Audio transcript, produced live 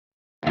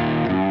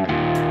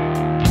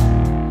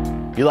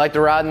You like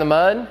to ride in the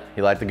mud?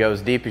 You like to go as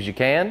deep as you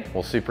can?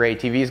 Well,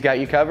 SuperATV's got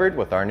you covered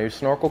with our new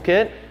Snorkel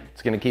kit.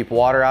 It's going to keep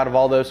water out of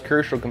all those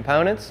crucial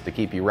components to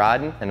keep you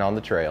riding and on the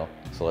trail.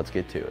 So let's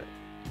get to it.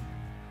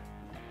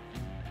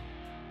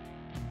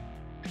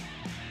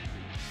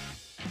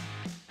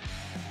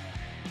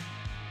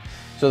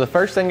 So the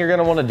first thing you're going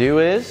to want to do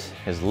is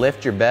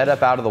lift your bed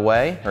up out of the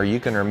way, or you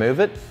can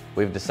remove it.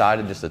 We've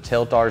decided just to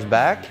tilt ours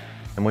back,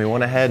 and we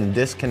went ahead and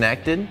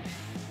disconnected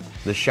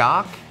the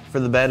shock for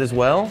the bed as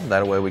well.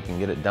 That way we can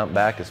get it dumped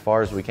back as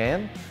far as we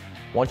can.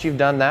 Once you've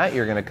done that,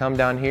 you're going to come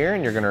down here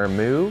and you're going to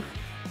remove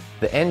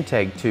the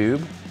intake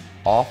tube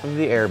off of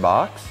the air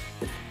box.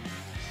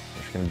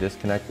 Just going to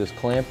disconnect this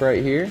clamp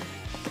right here.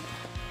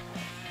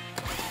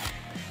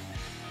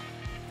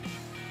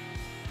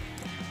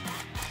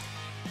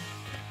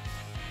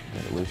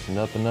 Get it loosened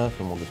up enough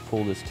and we'll just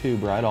pull this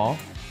tube right off.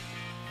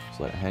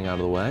 Just let it hang out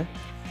of the way.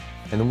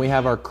 And then we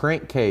have our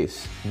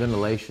crankcase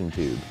ventilation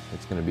tube.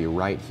 It's going to be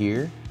right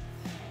here.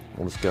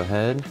 We'll just go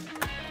ahead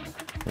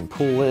and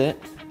pull it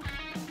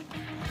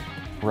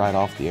right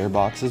off the air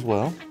box as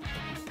well.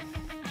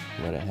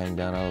 Let it hang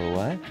down out of the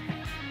way.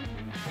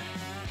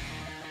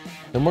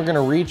 Then we're going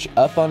to reach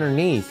up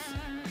underneath,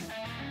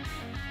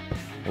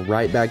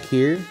 right back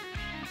here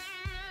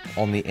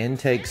on the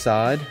intake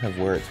side of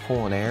where it's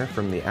pulling air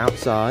from the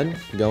outside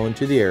going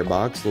to the air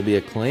box. There'll be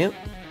a clamp.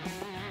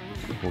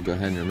 We'll go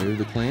ahead and remove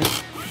the clamp,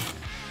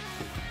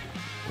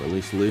 or at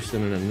least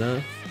loosen it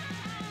enough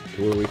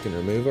to where we can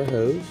remove our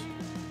hose.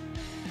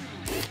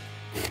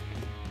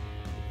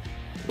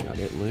 Got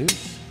it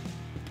loose.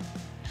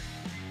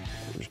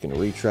 We're just going to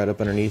reach right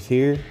up underneath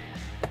here.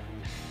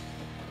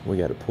 We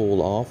got it pulled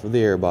off of the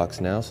air box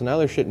now. So now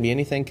there shouldn't be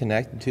anything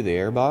connected to the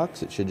air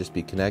box. It should just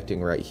be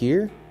connecting right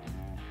here,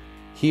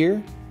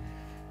 here,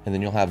 and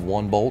then you'll have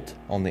one bolt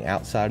on the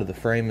outside of the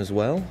frame as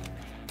well.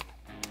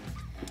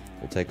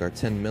 We'll take our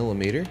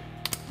 10mm.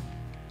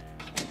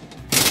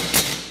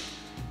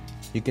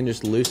 You can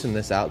just loosen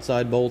this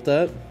outside bolt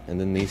up, and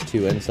then these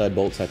two inside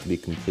bolts have to be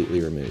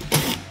completely removed.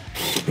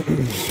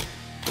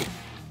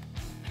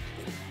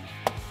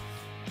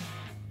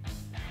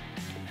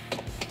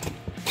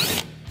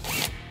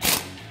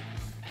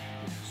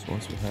 So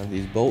once we have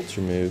these bolts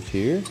removed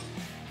here,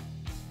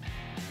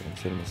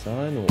 set them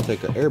aside, and we'll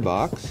take our air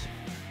box.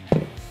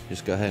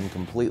 Just go ahead and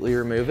completely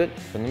remove it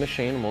from the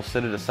machine, and we'll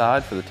set it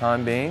aside for the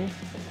time being.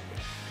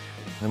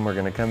 Then we're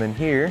going to come in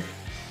here.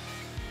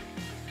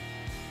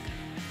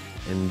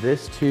 And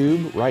this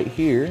tube right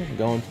here,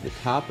 going to the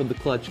top of the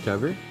clutch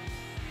cover,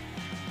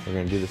 we're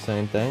going to do the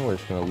same thing. We're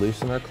just going to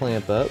loosen our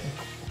clamp up.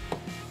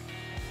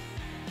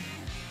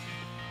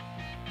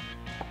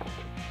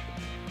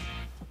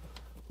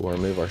 We'll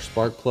remove our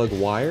spark plug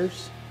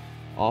wires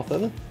off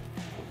of it.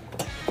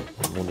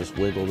 We'll just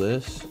wiggle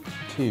this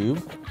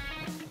tube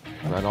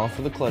right off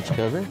of the clutch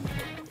cover.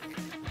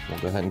 We'll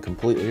go ahead and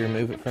completely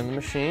remove it from the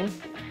machine.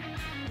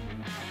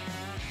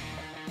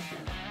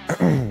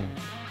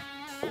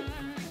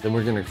 Then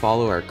we're going to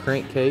follow our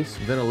crankcase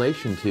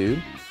ventilation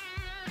tube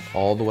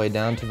all the way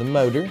down to the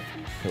motor.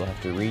 You'll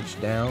have to reach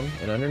down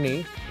and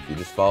underneath. If you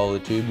just follow the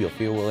tube, you'll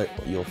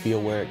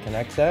feel where it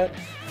connects at.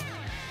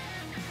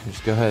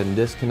 Just go ahead and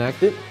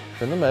disconnect it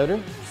from the motor,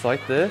 just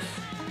like this.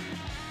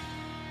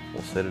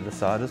 We'll set it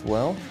aside as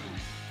well.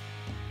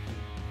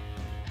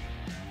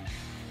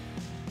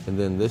 And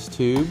then this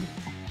tube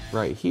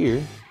right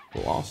here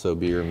will also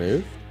be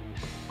removed.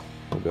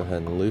 We'll go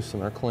ahead and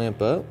loosen our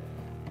clamp up.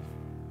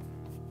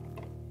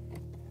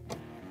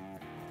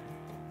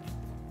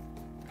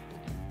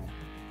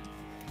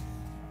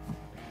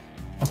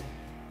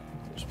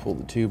 Pull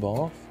the tube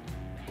off.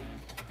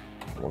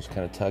 We'll just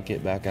kind of tuck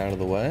it back out of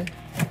the way.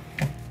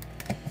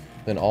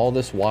 Then all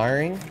this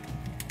wiring,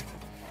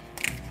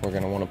 we're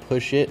going to want to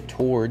push it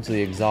towards the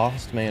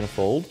exhaust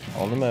manifold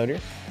on the motor.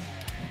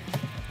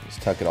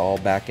 Just tuck it all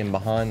back in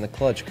behind the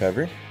clutch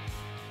cover.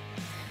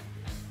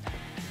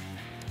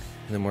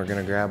 And then we're going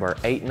to grab our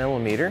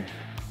 8mm.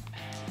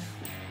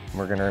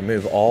 We're going to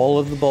remove all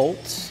of the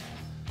bolts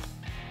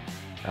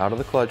out of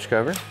the clutch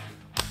cover.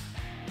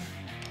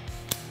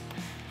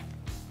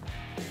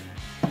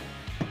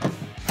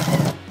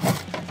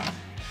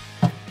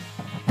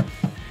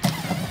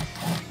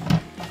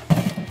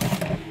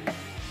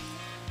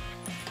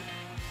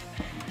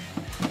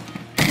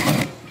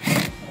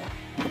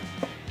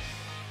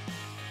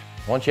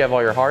 Once you have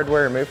all your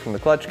hardware removed from the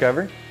clutch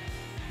cover,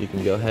 you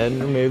can go ahead and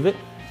remove it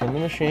from the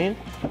machine.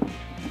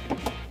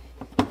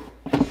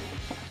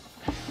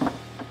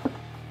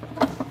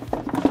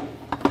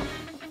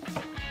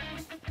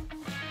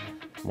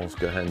 We'll just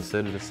go ahead and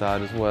set it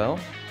aside as well.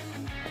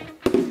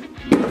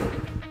 Then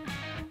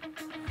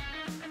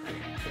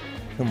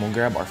we'll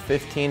grab our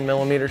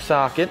 15mm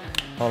socket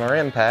on our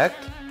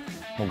impact.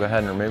 We'll go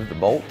ahead and remove the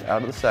bolt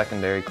out of the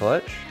secondary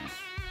clutch.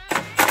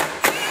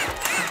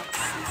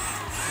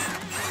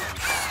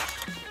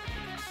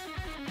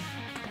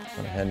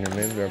 Go ahead and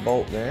remove our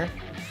bolt there.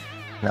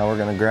 Now we're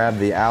going to grab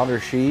the outer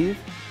sheath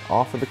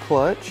off of the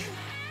clutch.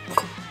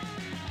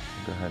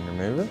 Go ahead and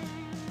remove it.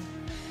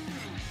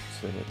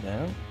 Set it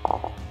down.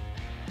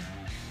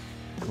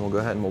 We'll go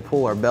ahead and we'll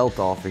pull our belt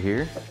off of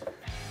here.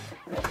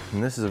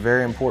 And this is a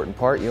very important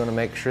part. You want to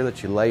make sure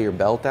that you lay your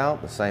belt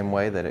out the same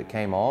way that it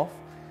came off.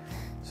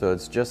 So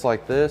it's just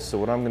like this. So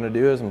what I'm going to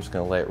do is I'm just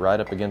going to lay it right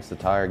up against the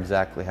tire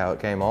exactly how it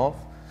came off.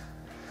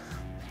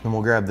 And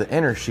we'll grab the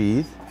inner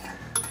sheath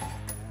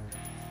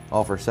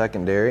off our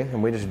secondary,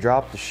 and we just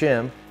drop the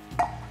shim.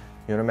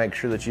 You want to make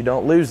sure that you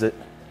don't lose it.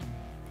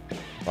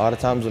 A lot of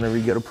times whenever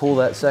you go to pull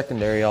that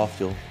secondary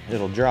off,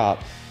 it'll drop.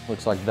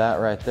 Looks like that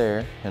right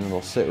there, and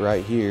it'll sit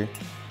right here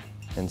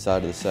inside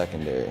of the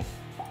secondary.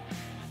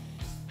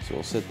 So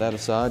we'll sit that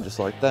aside just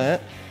like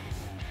that.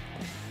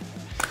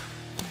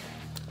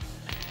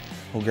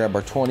 We'll grab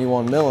our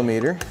 21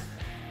 millimeter,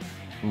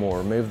 and we'll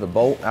remove the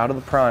bolt out of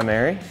the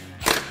primary.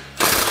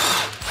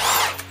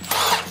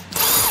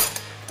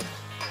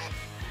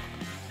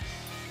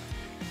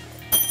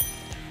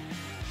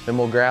 Then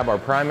we'll grab our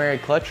primary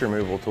clutch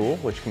removal tool,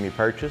 which can be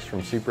purchased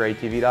from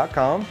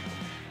SuperATV.com.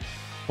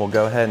 We'll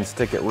go ahead and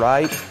stick it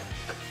right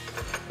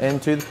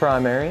into the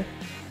primary.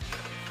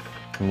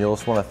 And you'll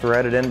just want to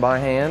thread it in by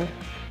hand.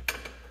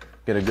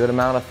 Get a good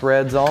amount of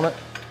threads on it.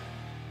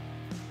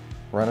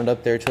 Run it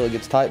up there till it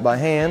gets tight by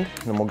hand.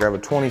 And then we'll grab a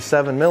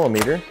 27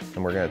 millimeter,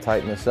 and we're going to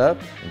tighten this up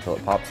until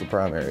it pops the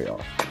primary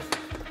off.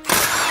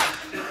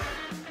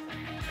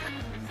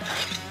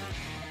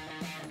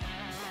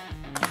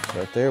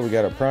 Right there, we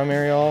got our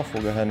primary off.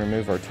 We'll go ahead and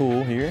remove our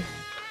tool here.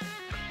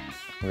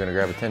 We're going to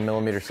grab a 10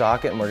 millimeter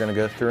socket, and we're going to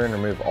go through and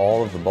remove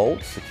all of the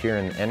bolts,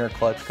 securing the inner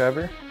clutch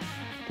cover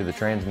to the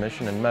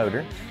transmission and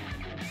motor.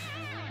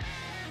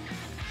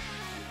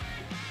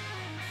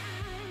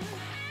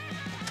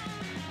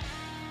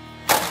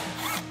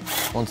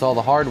 Once all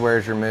the hardware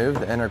is removed,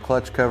 the inner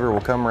clutch cover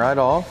will come right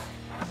off.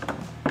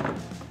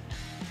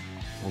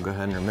 We'll go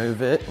ahead and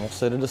remove it, and we'll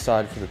set it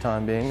aside for the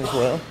time being as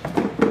well.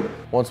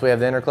 Once we have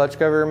the inner clutch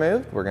cover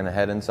removed, we're going to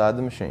head inside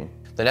the machine.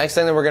 The next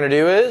thing that we're going to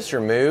do is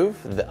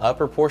remove the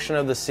upper portion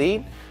of the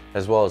seat,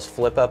 as well as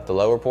flip up the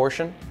lower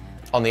portion.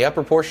 On the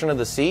upper portion of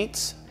the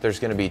seats, there's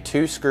going to be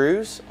 2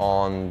 screws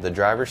on the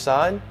driver's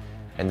side,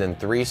 and then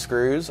 3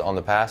 screws on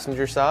the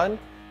passenger side.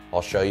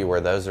 I'll show you where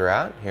those are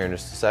at here in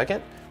just a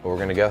second. But we're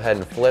going to go ahead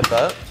and flip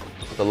up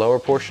the lower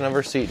portion of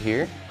our seat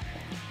here.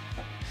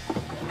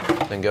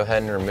 Then go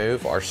ahead and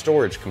remove our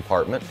storage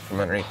compartment from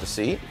underneath the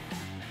seat.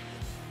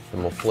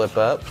 Then we'll flip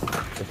up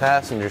the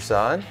passenger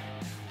side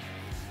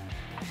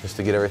just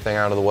to get everything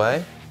out of the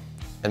way.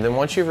 And then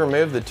once you've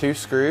removed the 2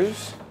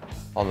 screws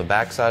on the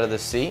back side of the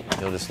seat,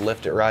 you'll just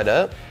lift it right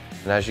up.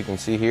 And as you can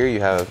see here, you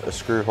have a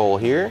screw hole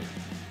here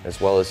as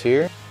well as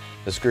here.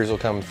 The screws will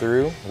come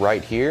through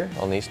right here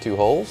on these 2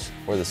 holes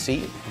where the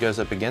seat goes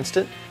up against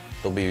it.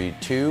 There'll be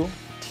 2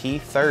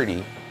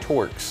 T30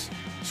 Torx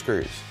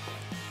screws.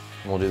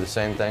 And we'll do the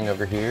same thing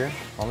over here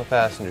on the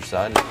passenger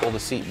side. Just pull the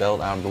seat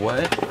belt out of the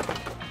way.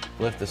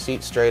 Lift the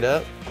seat straight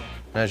up.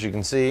 And as you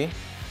can see,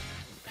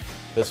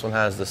 this one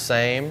has the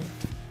same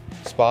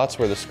spots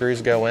where the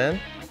screws go in.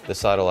 This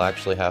side will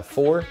actually have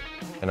 4,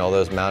 and all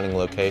those mounting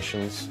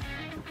locations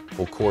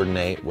will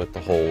coordinate with the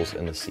holes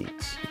in the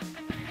seats.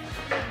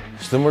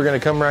 So then we're going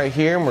to come right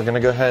here, and we're going to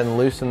go ahead and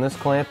loosen this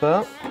clamp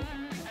up.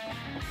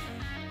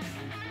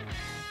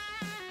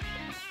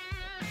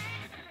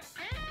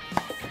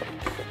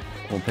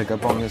 We'll pick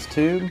up on this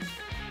tube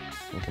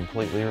and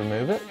completely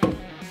remove it.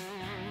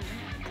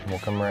 We'll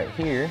come right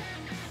here,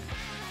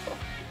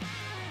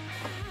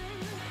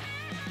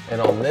 and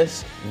on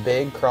this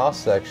big cross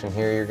section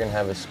here, you're going to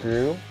have a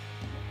screw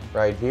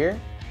right here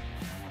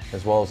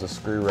as well as a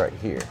screw right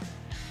here.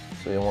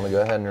 So you'll want to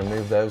go ahead and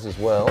remove those as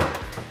well.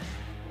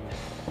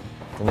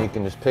 And you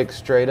can just pick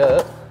straight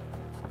up,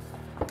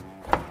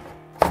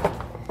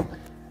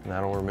 and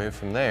that'll remove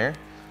from there.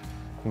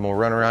 And we'll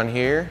run around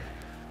here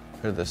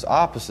to this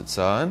opposite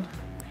side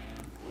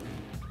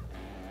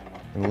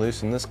and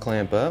loosen this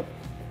clamp up.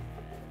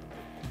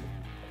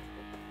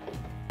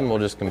 And we'll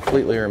just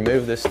completely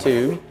remove this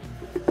tube.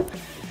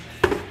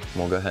 And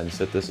we'll go ahead and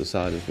set this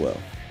aside as well.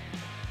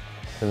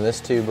 And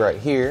this tube right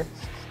here,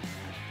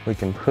 we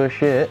can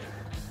push it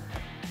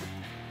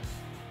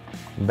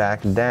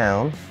back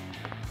down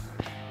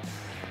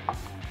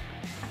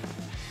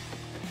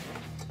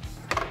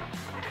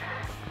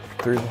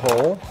through the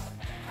hole.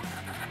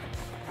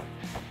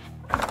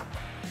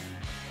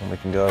 And we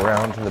can go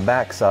around to the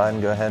back side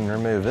and go ahead and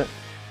remove it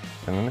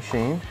from the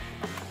machine.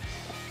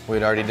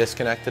 We'd already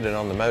disconnected it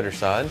on the motor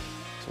side,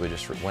 so we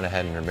just went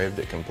ahead and removed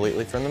it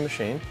completely from the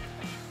machine.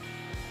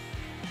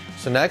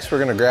 So next we're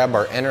going to grab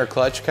our inner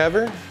clutch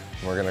cover.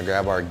 We're going to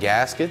grab our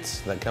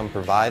gaskets that come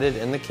provided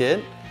in the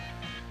kit.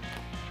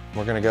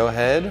 We're going to go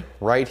ahead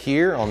right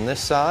here on this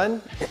side,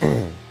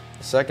 the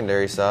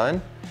secondary side.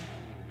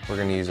 We're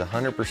going to use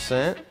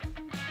 100%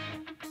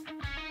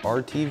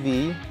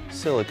 RTV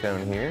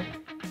silicone here.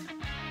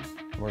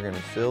 We're going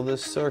to fill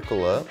this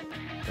circle up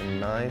with a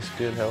nice,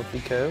 good,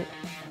 healthy coat.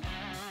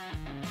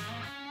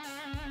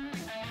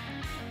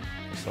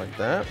 Just like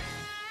that.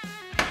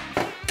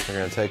 We're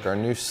going to take our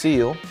new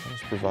seal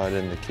that's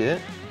provided in the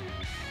kit.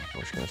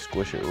 We're just going to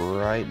squish it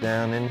right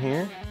down in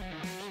here,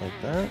 just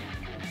like that.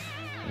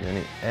 And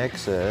any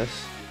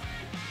excess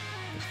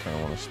Just kind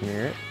of want to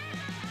smear it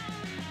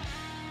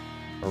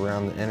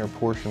around the inner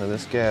portion of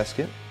this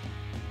gasket.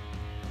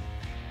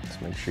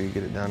 Just make sure you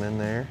get it down in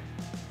there.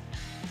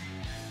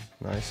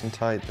 Nice and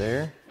tight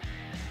there,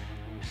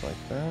 just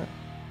like that.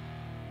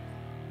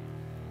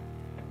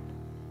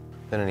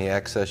 Then any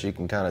excess you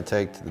can kind of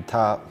take to the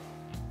top.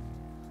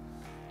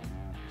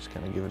 Just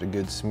kind of give it a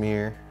good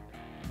smear.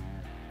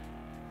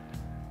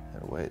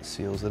 That way it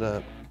seals it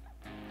up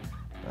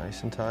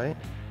nice and tight.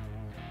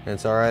 And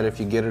it's all right if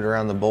you get it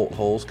around the bolt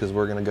holes, because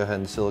we're going to go ahead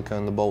and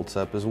silicone the bolts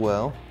up as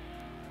well.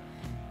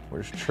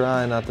 We're just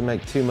trying not to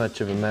make too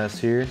much of a mess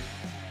here.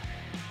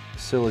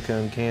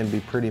 Silicone can be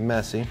pretty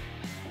messy.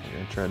 We're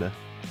going to try to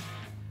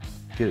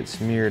get it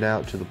smeared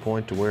out to the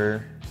point to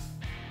where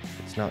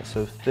it's not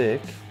so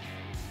thick.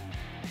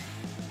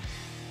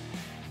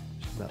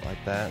 Just about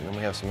like that. And then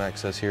we have some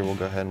excess here. We'll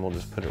go ahead and we'll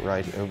just put it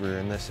right over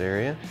in this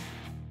area.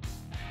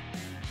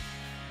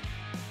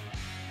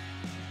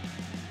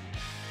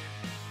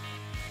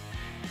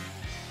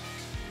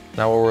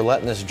 Now while we're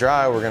letting this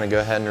dry, we're going to go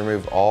ahead and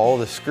remove all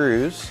the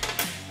screws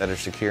that are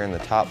securing the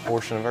top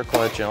portion of our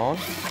clutch on.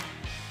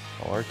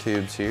 All our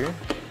tubes here.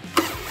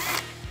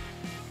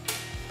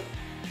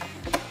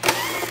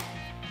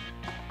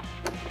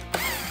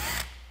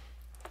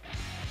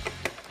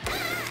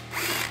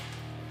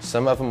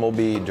 Some of them will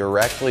be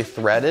directly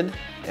threaded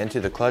into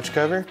the clutch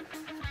cover,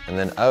 and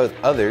then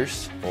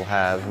others will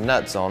have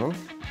nuts on them.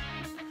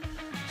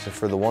 So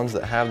for the ones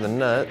that have the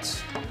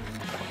nuts,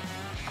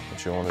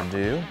 what you want to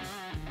do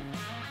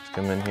is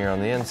come in here on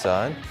the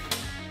inside,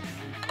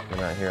 come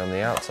out here on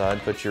the outside,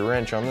 put your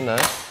wrench on the nut.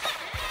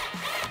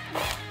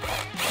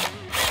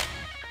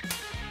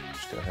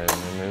 Just go ahead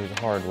and remove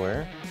the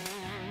hardware.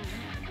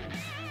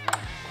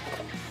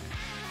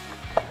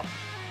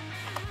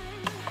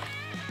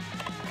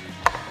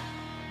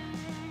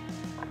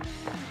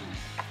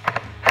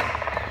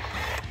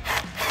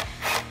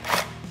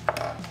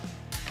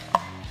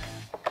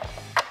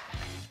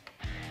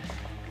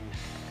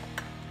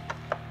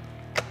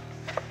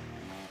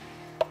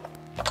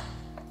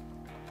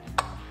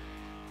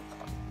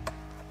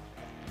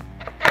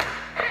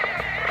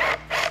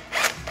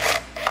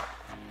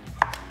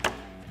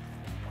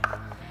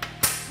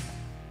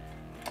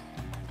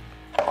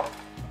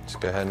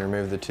 Go ahead and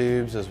remove the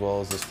tubes as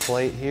well as this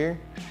plate here.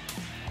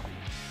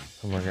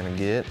 And we're gonna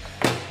get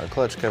our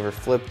clutch cover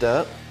flipped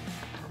up.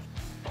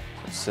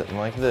 It's sitting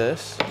like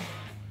this.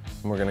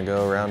 And we're gonna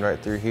go around right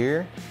through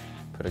here,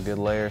 put a good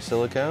layer of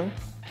silicone.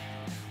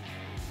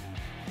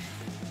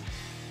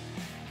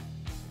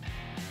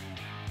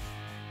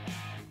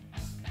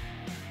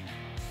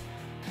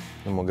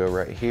 Then we'll go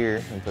right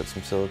here and put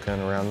some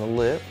silicone around the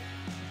lip.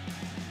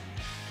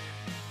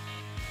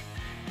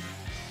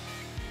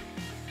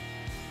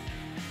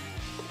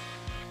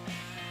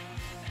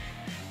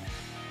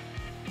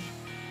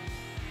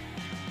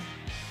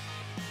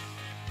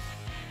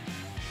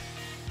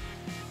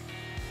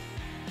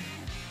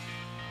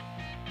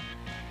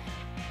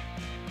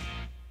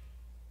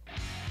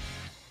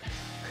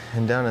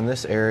 And down in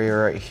this area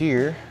right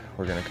here,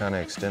 we're going to kind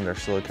of extend our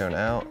silicone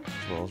out,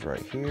 as well as right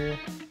here.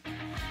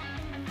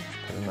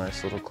 Just put a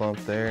nice little clump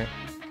there.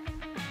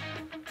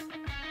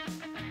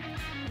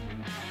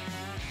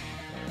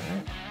 All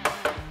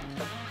right.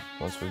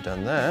 Once we've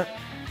done that,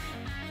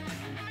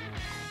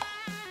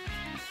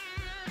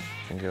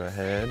 we can go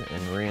ahead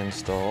and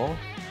reinstall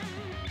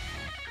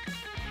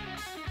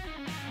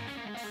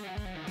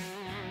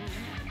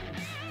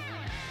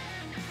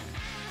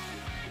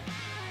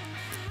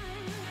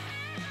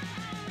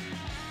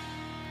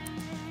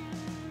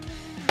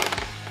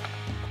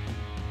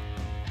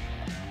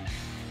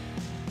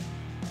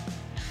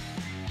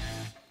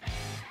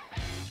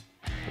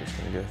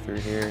go through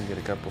here and get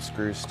a couple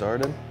screws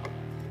started.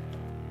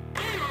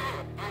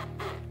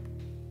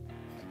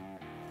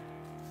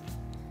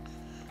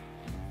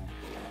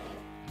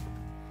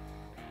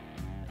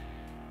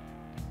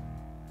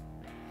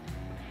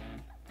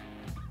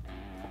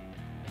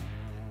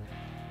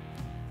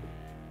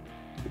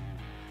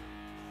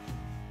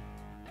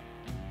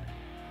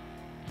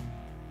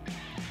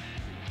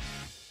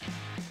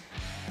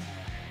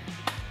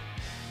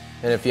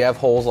 And if you have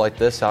holes like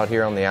this out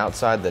here on the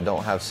outside that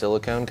don't have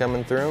silicone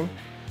coming through them,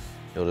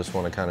 you'll just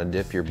want to kind of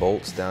dip your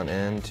bolts down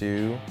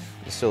into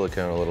the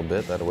silicone a little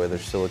bit. That way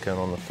there's silicone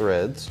on the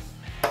threads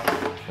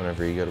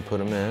whenever you go to put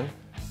them in.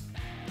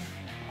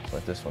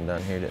 Like this one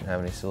down here didn't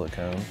have any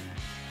silicone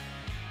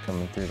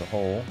coming through the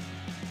hole.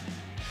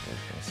 So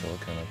just going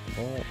to silicone up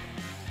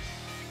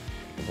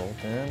the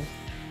bolt in.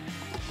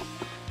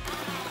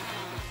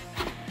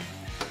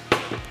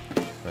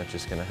 That's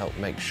just going to help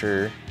make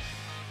sure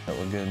that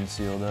we're good and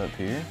sealed up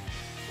here.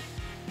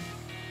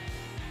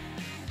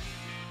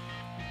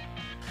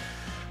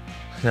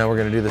 Now we're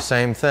going to do the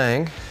same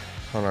thing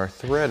on our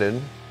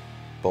threaded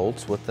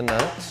bolts with the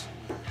nuts.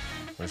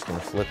 We're just going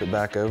to flip it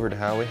back over to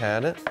how we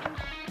had it.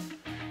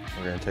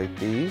 We're going to take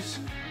these,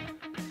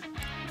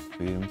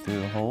 feed them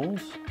through the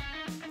holes.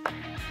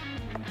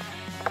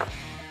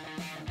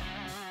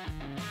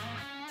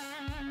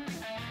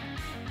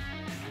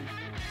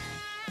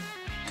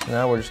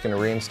 Now we're just going to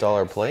reinstall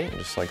our plate,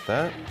 just like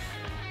that.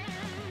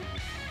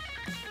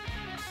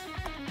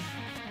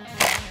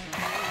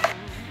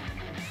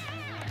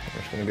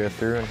 We're just going to go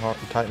through and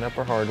tighten up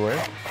our hardware.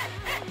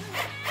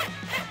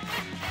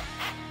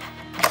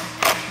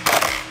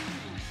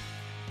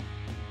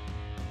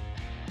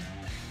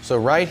 So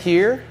right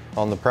here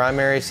on the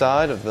primary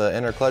side of the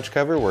inner clutch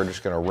cover, we're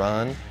just going to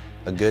run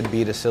a good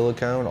bead of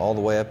silicone all the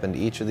way up into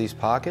each of these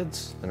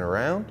pockets and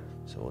around.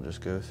 So we'll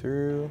just go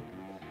through.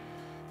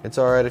 It's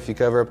all right if you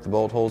cover up the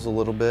bolt holes a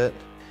little bit.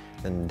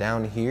 And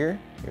down here,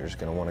 you're just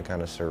going to want to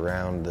kind of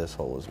surround this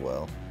hole as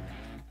well.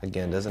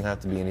 Again, it doesn't have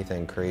to be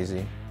anything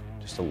crazy,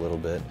 just a little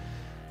bit.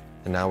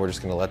 And now we're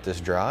just going to let this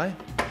dry,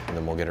 and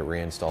then we'll get it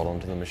reinstalled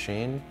onto the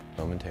machine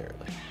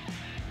momentarily.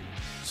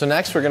 So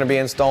next we're going to be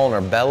installing our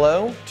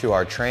bellow to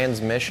our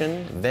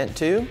transmission vent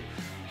tube.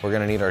 We're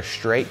going to need our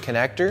straight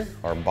connector,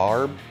 our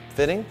barb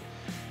fitting,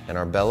 and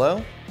our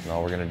bellow. And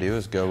all we're going to do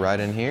is go right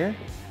in here,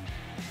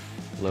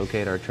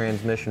 locate our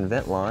transmission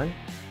vent line,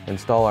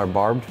 install our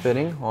barbed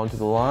fitting onto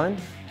the line,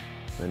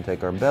 then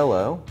take our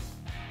bellow,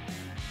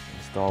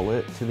 install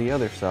it to the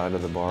other side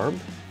of the barb.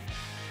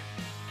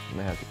 You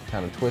may have to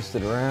kind of twist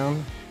it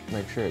around,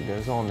 make sure it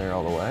goes on there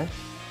all the way.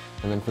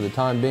 And then for the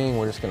time being,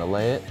 we're just going to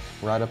lay it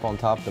right up on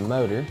top of the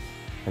motor,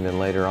 and then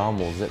later on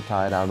we'll zip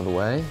tie it out of the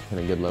way in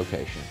a good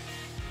location.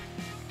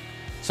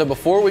 So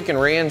before we can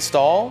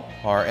reinstall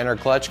our inner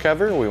clutch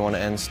cover, we want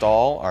to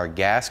install our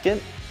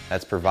gasket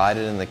that's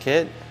provided in the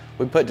kit.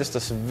 We put just a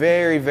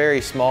very,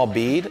 very small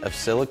bead of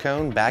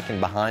silicone back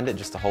and behind it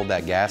just to hold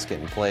that gasket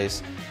in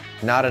place.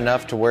 Not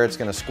enough to where it's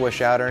going to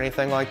squish out or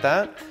anything like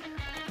that.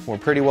 We're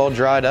pretty well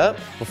dried up.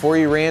 Before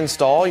you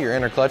reinstall your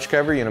inner clutch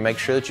cover, you're going to make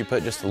sure that you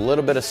put just a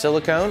little bit of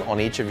silicone on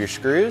each of your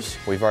screws.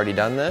 We've already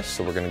done this,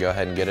 so we're going to go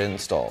ahead and get it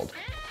installed.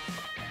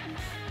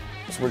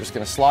 So we're just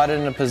going to slide it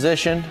into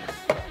position.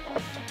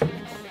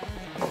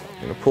 I'm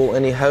going to pull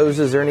any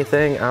hoses or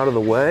anything out of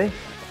the way.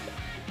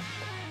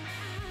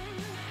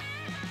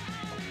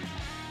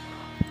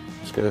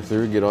 Just go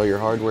through, get all your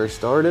hardware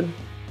started.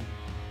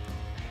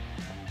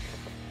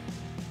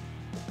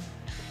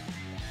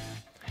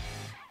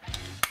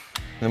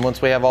 Then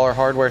once we have all our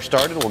hardware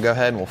started, we'll go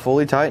ahead and we'll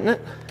fully tighten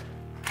it.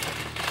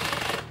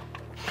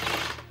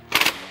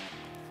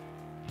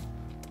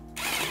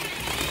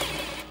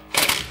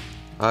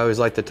 I always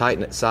like to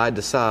tighten it side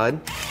to side.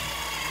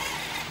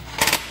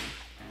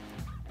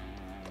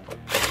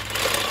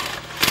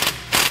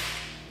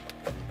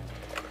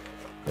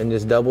 And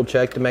just double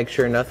check to make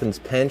sure nothing's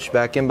pinched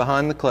back in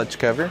behind the clutch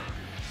cover.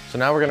 So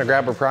now we're going to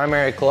grab our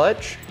primary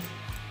clutch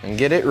and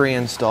get it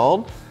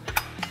reinstalled.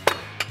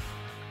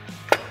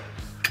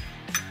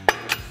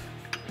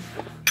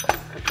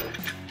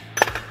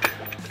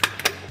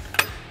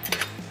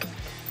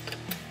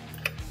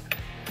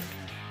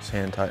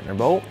 Hand tighten our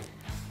bolt.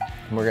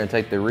 And we're going to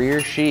take the rear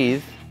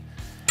sheath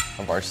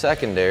of our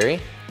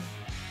secondary,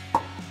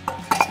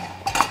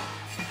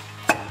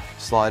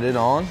 slide it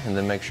on, and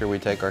then make sure we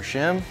take our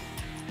shim,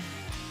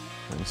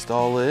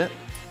 install it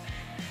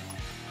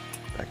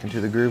back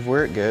into the groove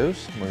where it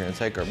goes. We're going to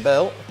take our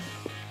belt,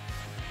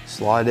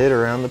 slide it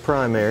around the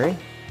primary, and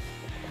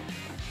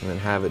then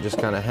have it just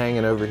kind of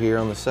hanging over here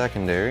on the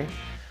secondary.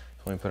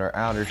 So we put our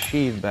outer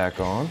sheath back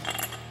on.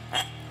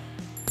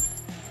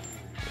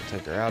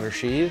 Take our outer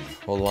sheath,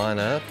 we'll line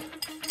up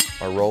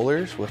our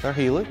rollers with our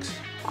helix.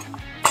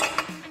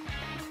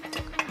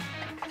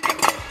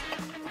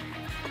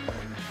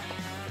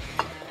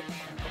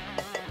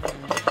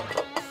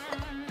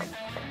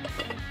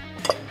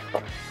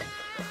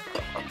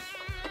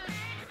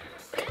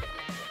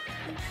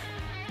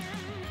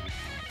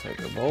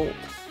 Take our bolt.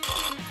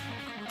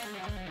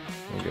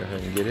 We'll go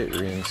ahead and get it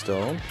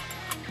reinstalled.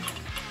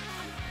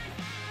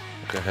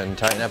 Go ahead and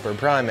tighten up our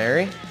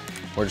primary.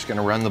 We're just going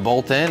to run the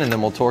bolt in and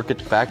then we'll torque it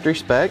to factory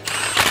spec.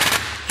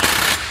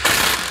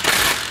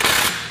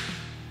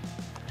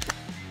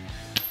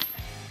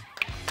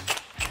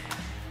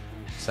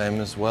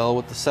 Same as well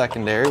with the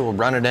secondary. We'll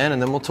run it in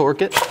and then we'll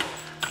torque it.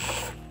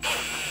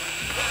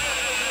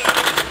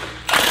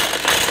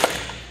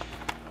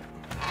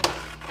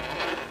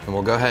 And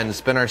we'll go ahead and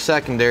spin our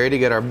secondary to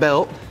get our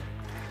belt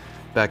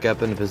back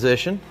up into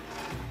position.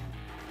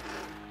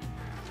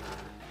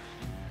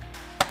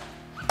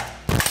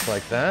 Just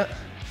like that.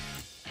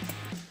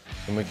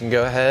 And we can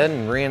go ahead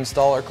and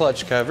reinstall our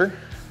clutch cover.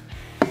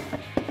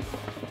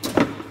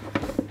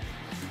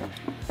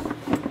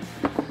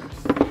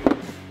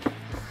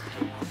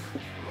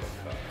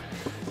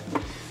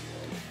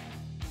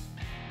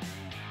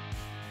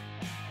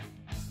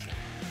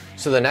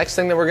 So the next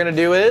thing that we're going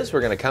to do is we're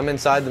going to come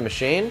inside the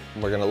machine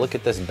and we're going to look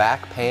at this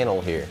back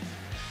panel here.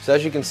 So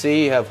as you can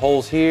see, you have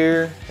holes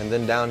here and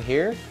then down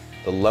here.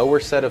 The lower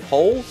set of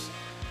holes,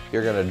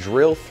 you're going to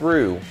drill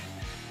through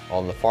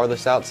on the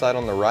farthest outside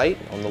on the right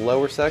on the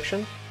lower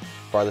section,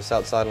 farthest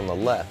outside on the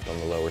left on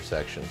the lower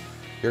section.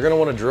 You're going to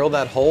want to drill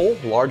that hole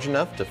large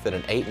enough to fit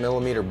an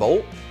 8mm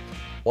bolt.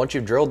 Once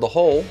you've drilled the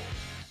hole,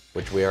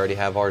 which we already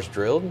have ours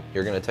drilled,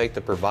 you're going to take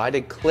the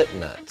provided clip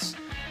nuts.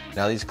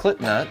 Now these clip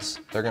nuts,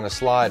 they're going to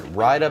slide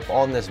right up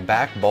on this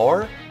back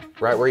bar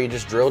right where you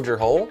just drilled your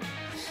hole.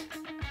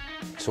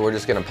 So we're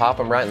just gonna pop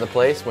them right in the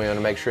place. We wanna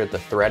make sure that the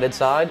threaded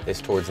side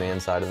is towards the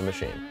inside of the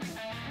machine.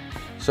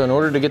 So in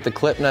order to get the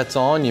clip nuts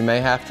on, you may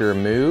have to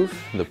remove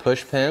the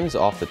push pins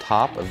off the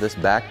top of this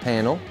back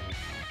panel.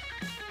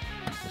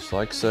 Just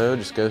like so,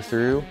 just go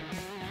through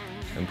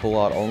and pull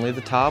out only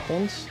the top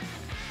ones.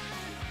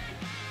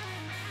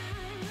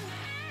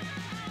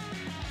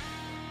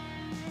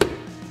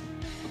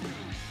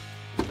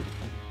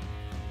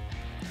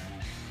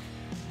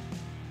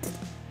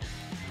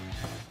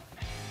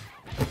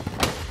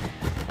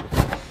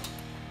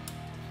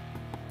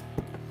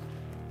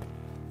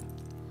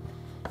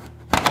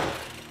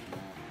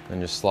 And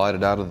just slide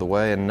it out of the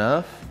way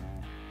enough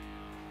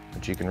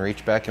that you can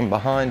reach back in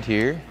behind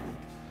here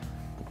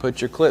and put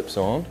your clips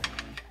on.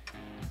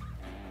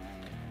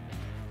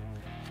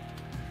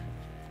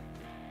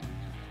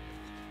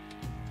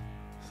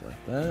 Just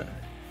like that.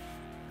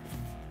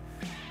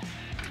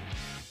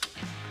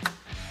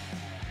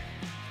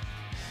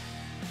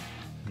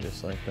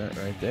 Just like that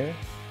right there.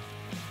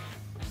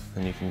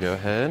 And you can go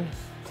ahead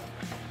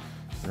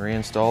and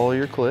reinstall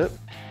your clip.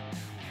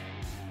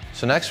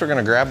 So next we're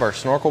gonna grab our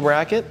snorkel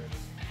bracket,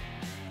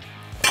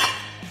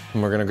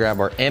 and we're gonna grab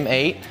our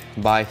M8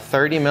 by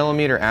 30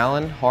 millimeter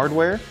Allen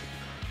hardware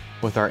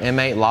with our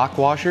M8 lock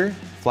washer,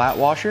 flat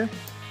washer.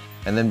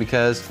 And then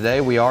because today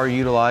we are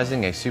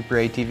utilizing a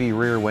SuperATV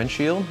rear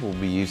windshield, we'll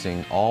be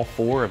using all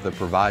 4 of the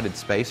provided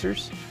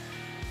spacers,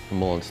 and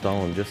we'll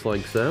install them just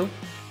like so.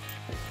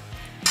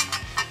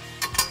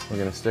 We're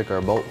gonna stick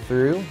our bolt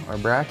through our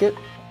bracket,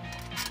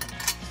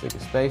 stick a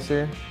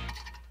spacer,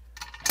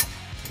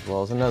 as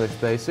well as another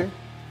spacer.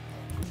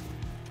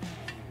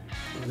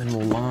 And then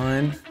we'll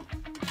line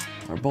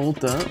our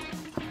bolt up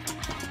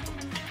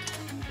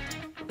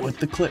with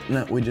the clip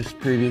nut we just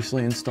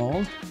previously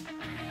installed.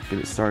 Get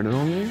it started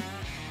on there.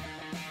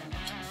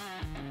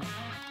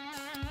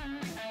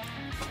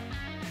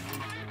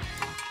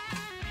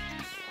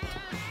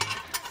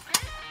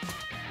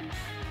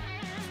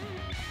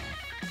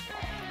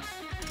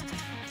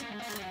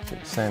 Do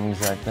the same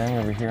exact thing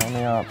over here on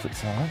the opposite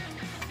side.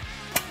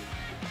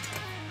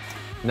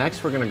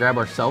 Next, we're gonna grab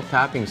our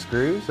self-tapping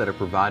screws that are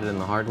provided in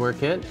the hardware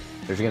kit.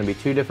 There's gonna be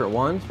 2 different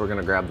ones. We're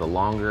gonna grab the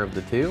longer of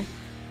the 2.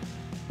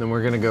 Then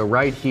we're gonna go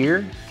right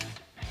here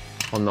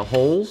on the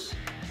holes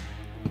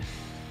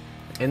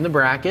in the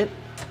bracket.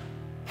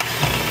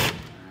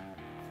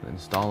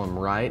 Install them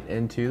right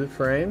into the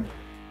frame.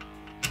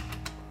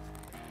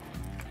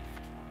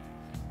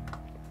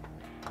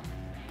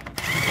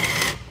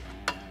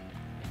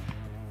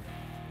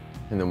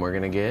 And then we're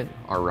gonna get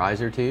our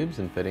riser tubes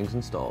and fittings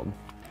installed.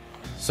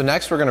 So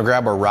next we're gonna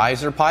grab our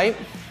riser pipe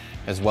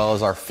as well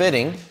as our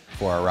fitting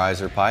for our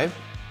riser pipe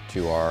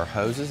to our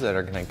hoses that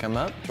are gonna come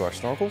up to our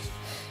snorkels.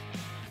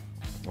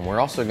 And we're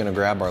also gonna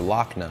grab our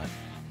lock nut.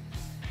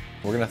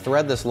 We're gonna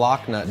thread this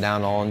lock nut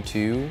down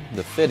onto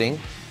the fitting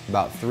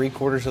about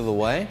 3/4 of the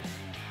way.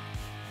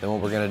 Then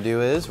what we're gonna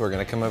do is we're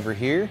gonna come over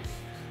here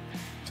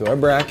to our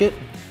bracket,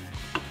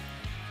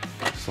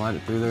 slide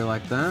it through there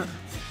like that.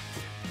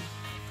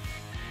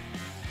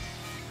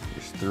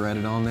 Just thread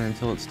it on there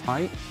until it's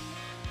tight.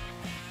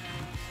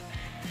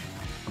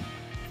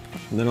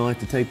 And then I like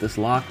to take this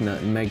lock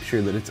nut and make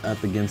sure that it's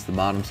up against the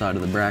bottom side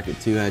of the bracket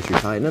too as you're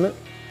tightening it.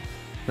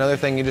 Another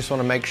thing, you just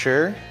want to make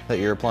sure that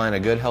you're applying a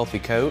good healthy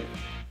coat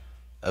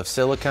of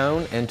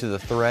silicone into the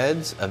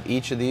threads of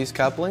each of these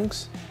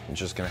couplings. It's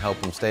just going to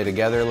help them stay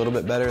together a little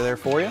bit better there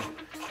for you.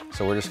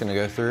 So we're just going to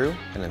go through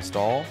and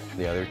install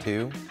the other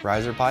 2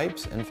 riser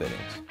pipes and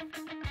fittings.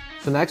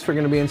 So next we're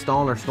going to be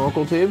installing our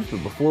snorkel tubes,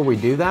 but before we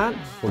do that,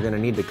 we're going to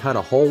need to cut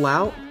a hole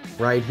out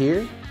right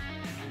here.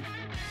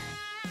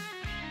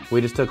 We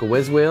just took a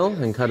whiz wheel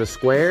and cut a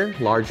square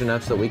large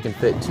enough so that we can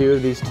fit 2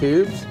 of these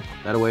tubes.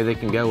 That way they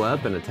can go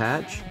up and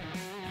attach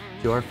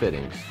to our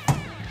fittings.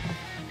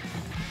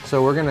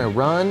 So we're gonna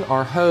run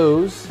our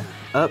hose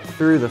up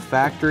through the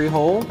factory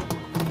hole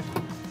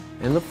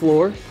in the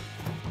floor.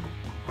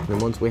 And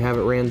once we have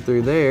it ran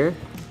through there,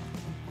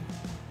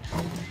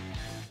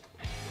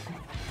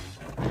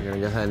 we're gonna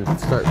go ahead and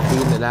start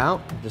feeding it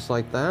out just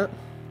like that.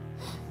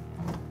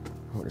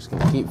 We're just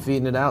gonna keep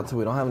feeding it out till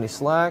we don't have any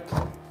slack.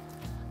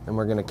 And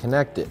we're gonna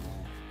connect it.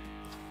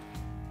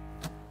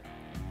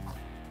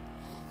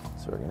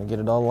 So we're gonna get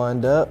it all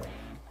lined up,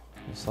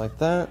 just like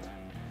that.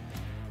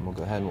 And we'll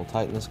go ahead and we'll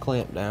tighten this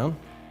clamp down.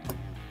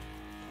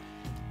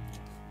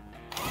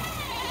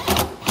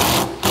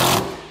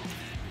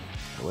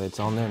 That way it's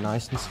on there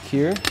nice and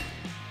secure.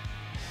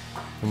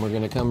 And we're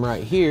gonna come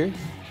right here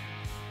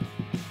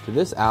to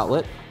this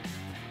outlet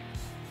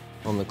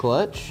on the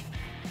clutch.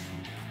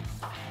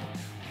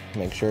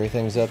 Make sure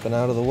everything's up and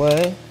out of the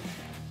way.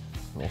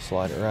 We'll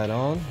slide it right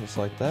on, just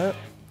like that.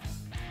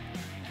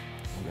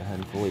 We'll go ahead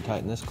and fully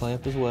tighten this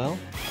clamp as well.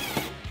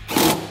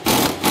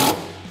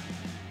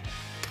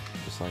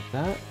 Just like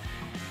that.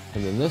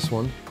 And then this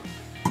one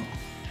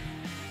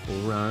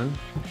will run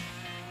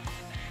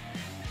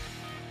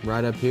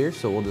right up here,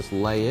 so we'll just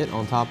lay it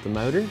on top of the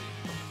motor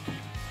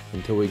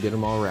until we get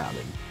them all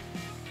routed.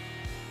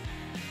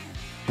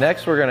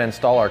 Next, we're gonna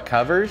install our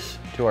covers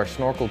to our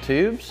snorkel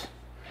tubes.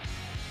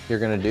 You're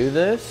gonna do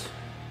this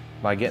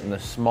by getting the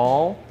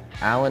small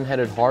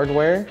Allen-headed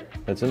hardware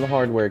that's in the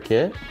hardware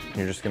kit.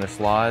 You're just gonna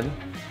slide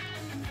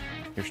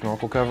your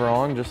snorkel cover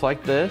on just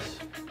like this.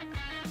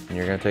 And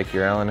you're gonna take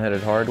your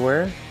Allen-headed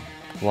hardware,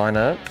 line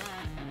up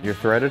your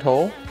threaded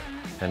hole,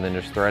 and then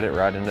just thread it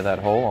right into that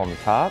hole on the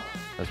top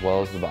as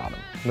well as the bottom.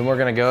 Then we're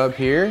gonna go up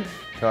here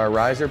to our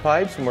riser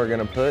pipes and we're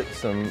gonna put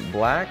some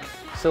black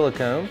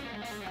silicone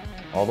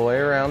all the way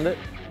around it.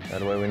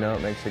 That way we know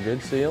it makes a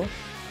good seal.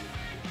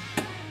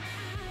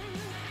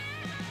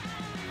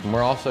 And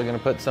we're also gonna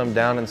put some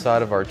down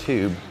inside of our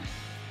tube.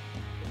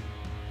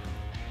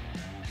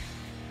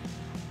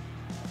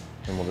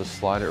 And we'll just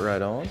slide it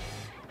right on.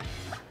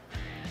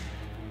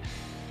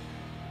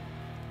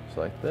 Just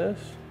like this.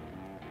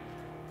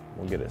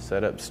 We'll get it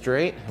set up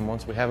straight, and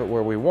once we have it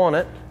where we want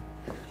it,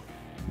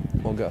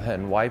 we'll go ahead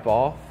and wipe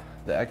off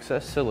the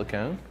excess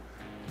silicone.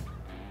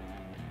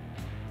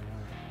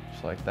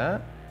 Just like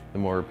that.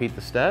 Then we'll repeat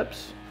the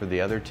steps for the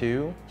other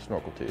two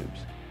snorkel tubes.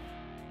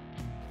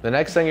 The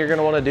next thing you're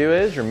gonna wanna do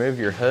is remove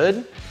your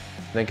hood,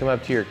 then come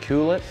up to your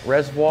coolant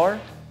reservoir.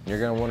 You're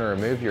gonna wanna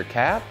remove your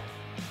cap.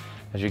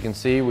 As you can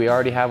see, we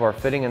already have our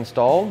fitting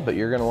installed, but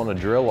you're gonna wanna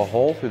drill a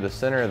hole through the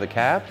center of the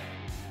cap.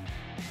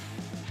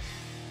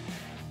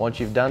 Once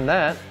you've done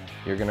that,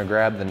 you're gonna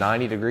grab the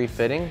 90-degree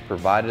fitting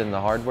provided in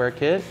the hardware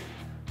kit,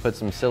 put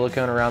some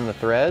silicone around the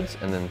threads,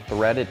 and then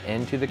thread it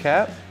into the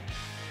cap.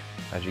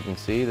 As you can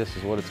see, this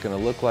is what it's gonna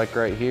look like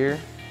right here.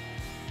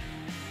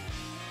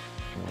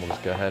 And we'll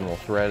just go ahead and we'll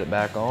thread it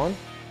back on.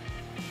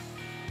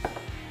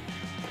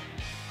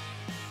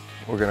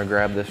 We're gonna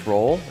grab this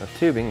roll of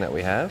tubing that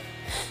we have.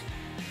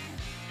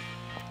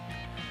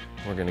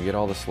 We're gonna get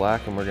all the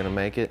slack and we're gonna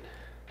make it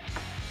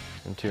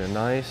into a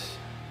nice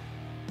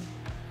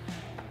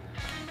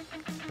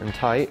and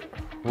tight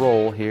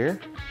roll here.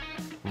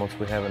 Once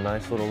we have a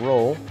nice little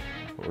roll,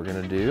 what we're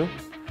gonna do,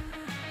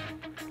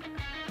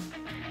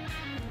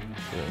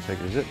 we're gonna take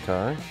a zip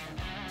tie,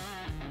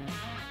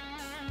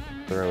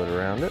 throw it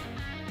around it.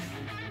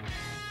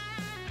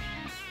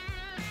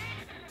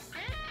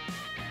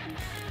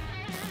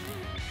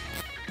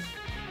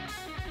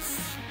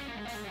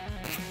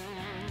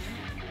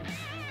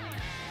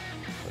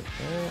 Like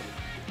that.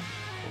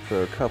 We'll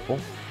throw a couple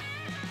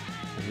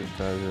zip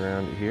ties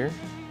around it here.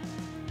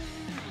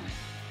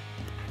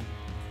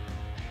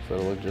 So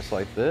it'll look just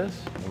like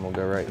this, and we'll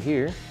go right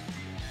here.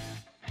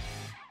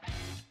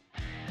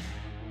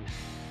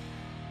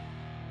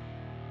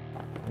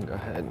 And go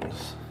ahead and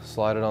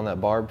slide it on that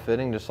barb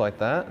fitting just like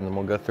that, and then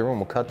we'll go through and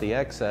we'll cut the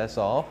excess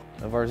off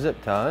of our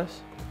zip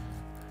ties.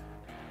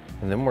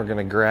 And then we're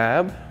gonna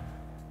grab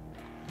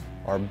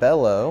our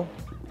bellow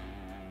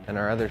and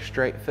our other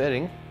straight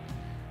fitting.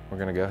 We're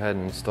gonna go ahead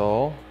and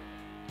install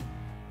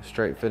the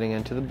straight fitting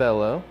into the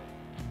bellow,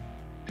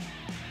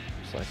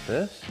 just like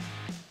this.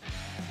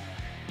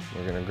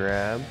 We're gonna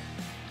grab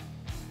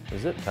the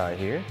zip tie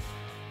here,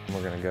 and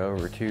we're gonna go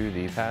over to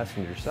the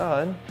passenger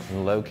side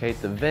and locate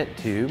the vent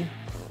tube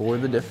for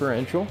the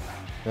differential.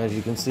 As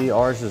you can see,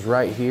 ours is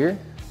right here.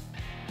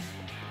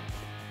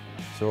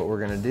 So what we're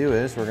gonna do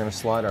is we're gonna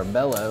slide our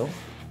bellow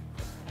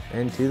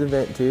into the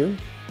vent tube.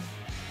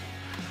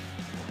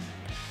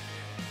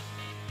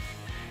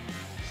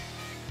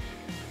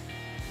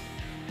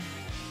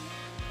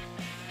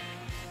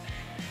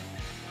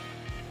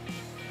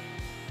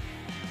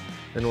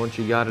 Then once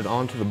you got it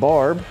onto the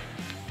barb,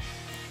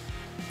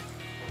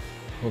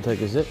 we'll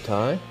take a zip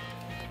tie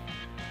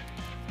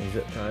and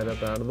zip tie it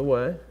up out of the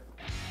way.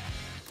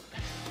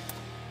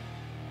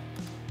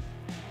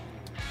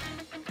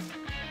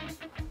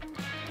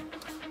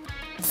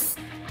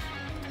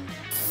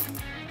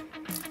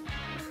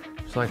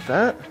 Just like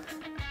that.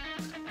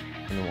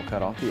 And then we'll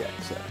cut off the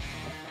excess.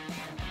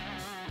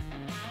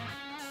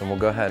 Then we'll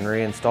go ahead and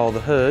reinstall the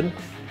hood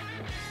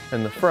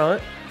in the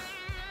front.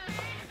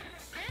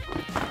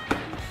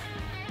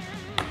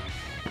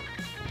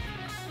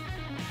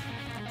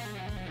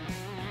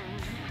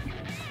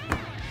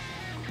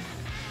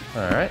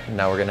 All right,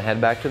 now we're gonna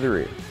head back to the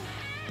rear.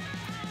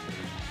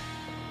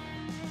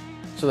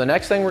 So the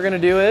next thing we're gonna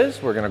do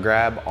is we're gonna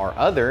grab our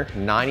other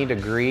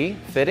 90-degree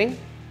fitting.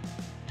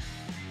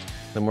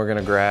 Then we're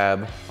gonna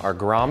grab our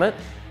grommet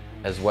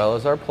as well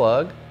as our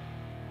plug.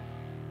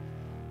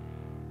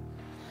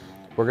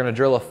 We're gonna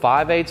drill a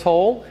 5/8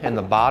 hole in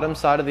the bottom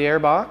side of the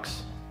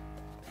airbox.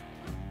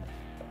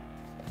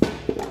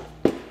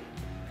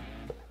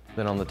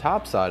 Then on the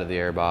top side of the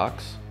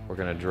airbox, we're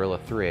gonna drill a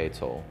 3/8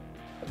 hole.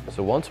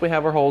 So once we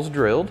have our holes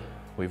drilled,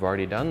 we've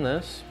already done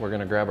this, we're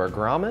gonna grab our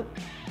grommet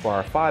for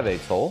our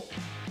 5/8 hole.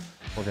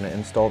 We're gonna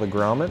install the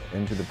grommet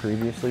into the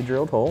previously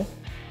drilled hole.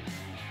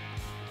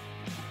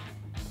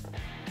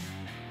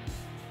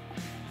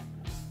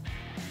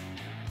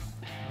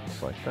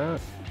 Just like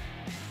that.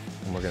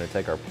 And we're gonna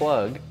take our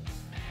plug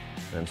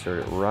and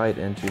insert it right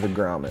into the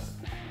grommet.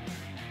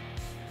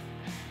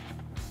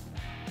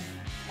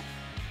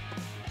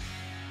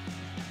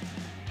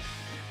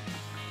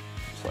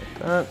 Just like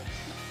that.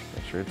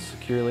 Make sure it's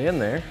securely in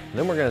there.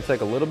 Then we're gonna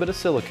take a little bit of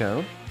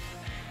silicone,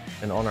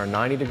 and on our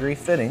 90-degree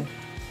fitting,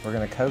 we're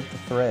gonna coat the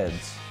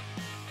threads.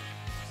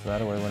 So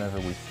that way whenever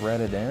we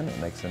thread it in, it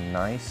makes a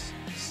nice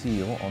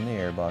seal on the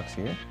airbox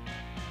here.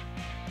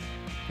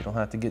 You don't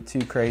have to get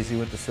too crazy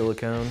with the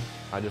silicone.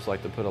 I just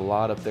like to put a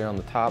lot up there on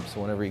the top,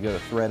 so whenever you go to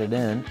thread it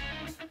in,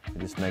 it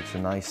just makes a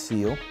nice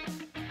seal.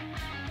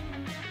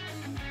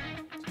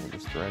 So we'll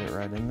just thread it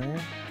right in there.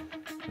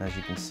 And as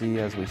you can see,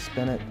 as we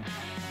spin it,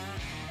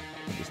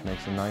 it just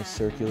makes a nice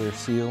circular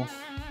seal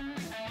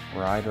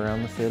right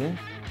around the fitting.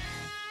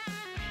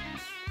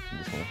 You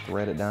just want to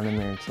thread it down in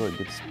there until it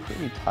gets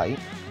pretty tight.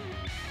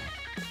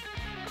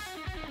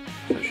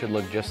 So it should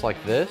look just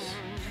like this,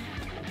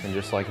 and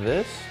just like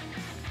this.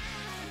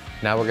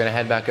 Now we're going to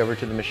head back over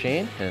to the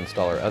machine and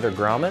install our other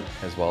grommet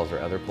as well as our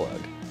other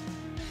plug.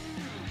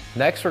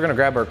 Next, we're going to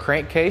grab our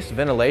crankcase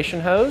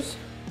ventilation hose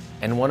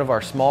and one of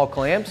our small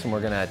clamps, and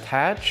we're going to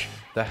attach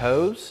the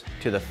hose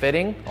to the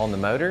fitting on the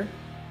motor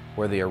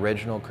where the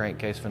original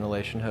crankcase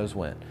ventilation hose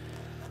went.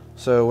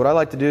 So what I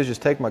like to do is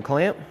just take my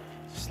clamp,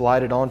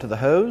 slide it onto the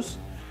hose,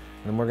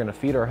 and we're going to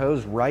feed our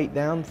hose right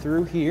down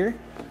through here.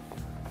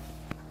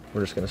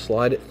 We're just going to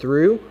slide it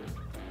through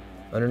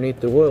underneath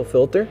the oil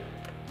filter.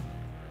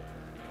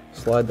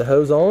 Slide the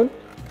hose on.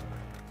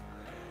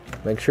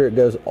 Make sure it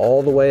goes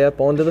all the way up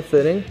onto the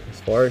fitting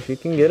as far as you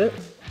can get it.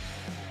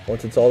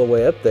 Once it's all the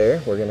way up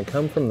there, we're going to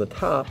come from the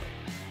top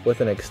with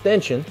an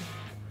extension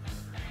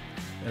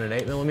and an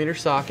 8mm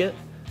socket.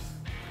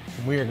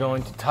 We are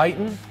going to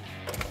tighten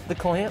the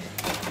clamp.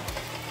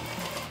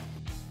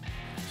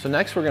 So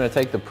next we're going to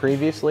take the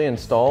previously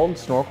installed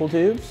snorkel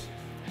tubes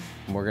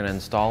and we're going to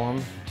install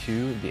them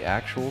to the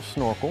actual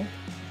snorkel.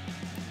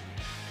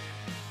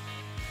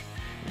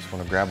 Just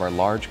want to grab our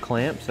large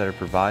clamps that are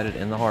provided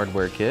in the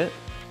hardware kit.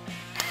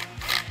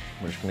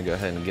 We're just going to go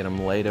ahead and get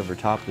them laid over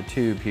top of the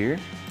tube here,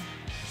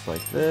 just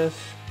like this.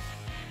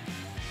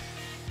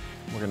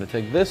 We're going to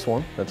take this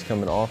one that's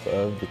coming off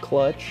of the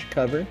clutch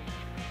cover,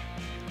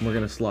 and we're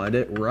going to slide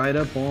it right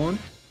up on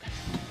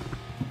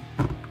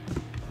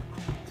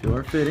to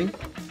our fitting.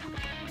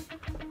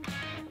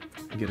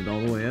 Get it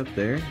all the way up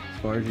there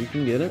as far as you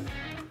can get it.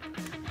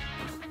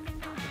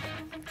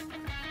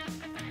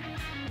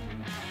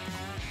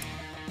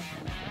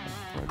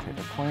 Rotate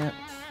the clamp,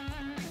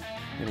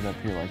 get it up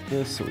here like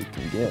this so we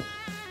can get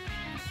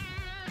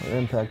our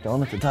impact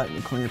on it to tighten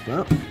the clamp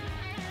up.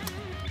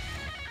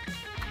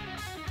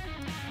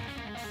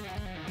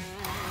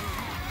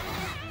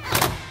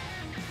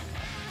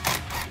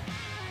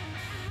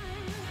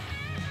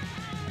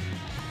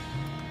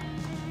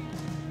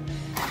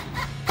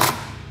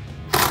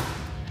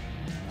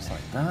 Just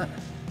like that.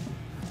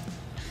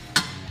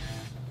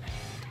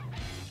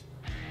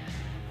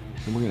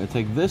 And we're going to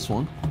take this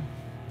one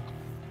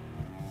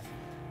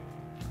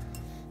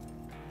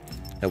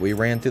that we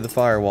ran through the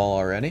firewall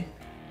already.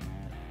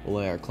 We'll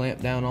lay our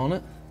clamp down on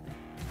it.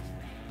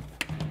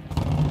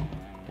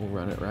 We'll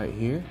run it right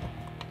here.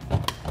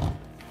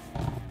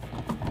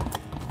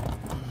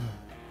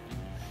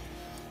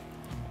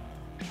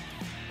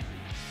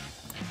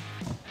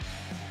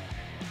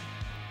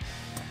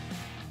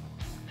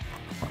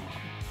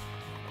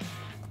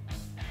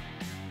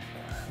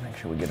 Make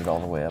sure we get it all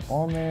the way up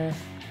on there.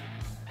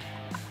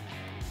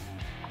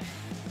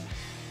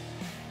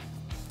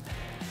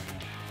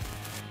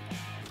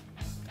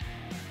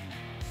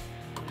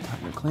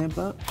 Clamp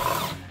up,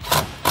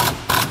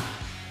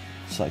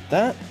 just like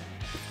that.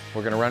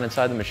 We're gonna run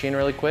inside the machine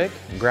really quick,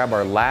 grab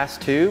our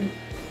last tube,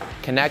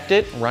 connect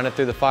it, run it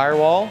through the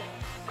firewall,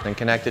 then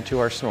connect it to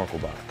our snorkel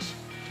box.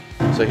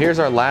 So here's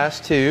our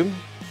last tube.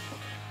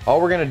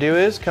 All we're gonna do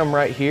is come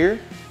right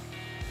here,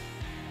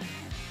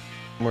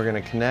 and we're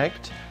gonna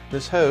connect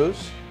this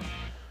hose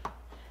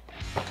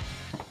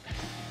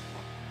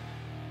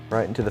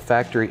right into the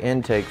factory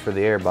intake for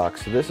the airbox.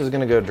 So this is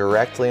gonna go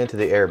directly into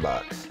the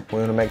airbox. We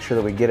want to make sure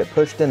that we get it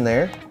pushed in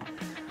there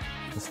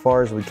as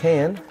far as we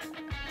can.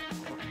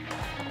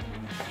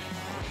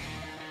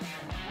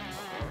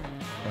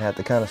 I have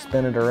to kind of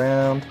spin it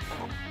around,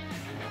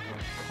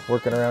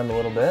 work it around a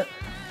little bit.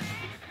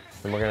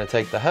 Then we're going to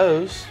take the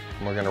hose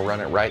and we're going to run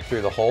it right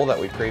through the hole that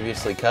we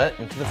previously cut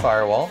into the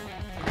firewall.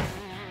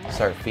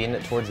 Start feeding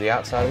it towards the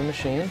outside of the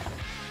machine.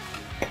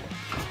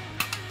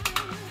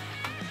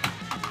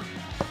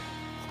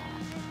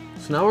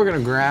 So now we're going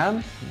to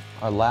grab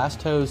our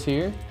last hose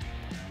here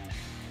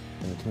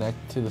and connect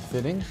it to the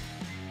fitting,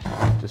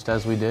 just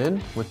as we did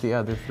with the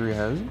other 3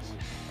 hoses.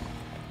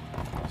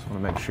 Just want to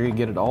make sure you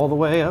get it all the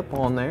way up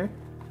on there,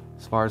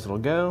 as far as it'll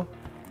go.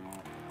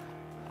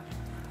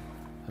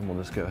 And we'll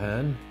just go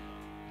ahead,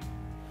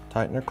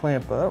 tighten our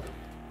clamp up.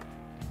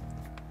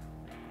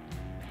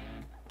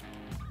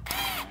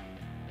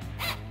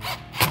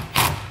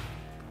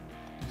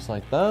 Just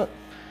like that.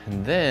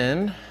 And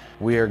then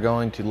we are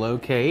going to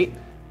locate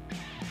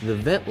the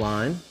vent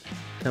line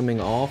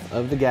coming off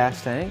of the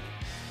gas tank.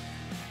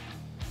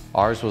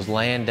 Ours was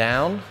laying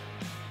down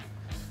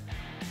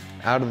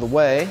out of the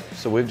way,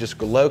 so we've just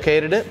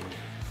located it.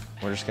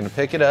 We're just gonna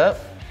pick it up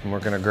and we're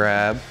gonna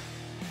grab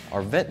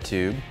our vent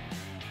tube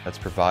that's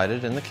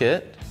provided in the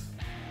kit.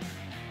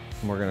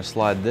 And we're gonna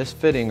slide this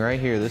fitting right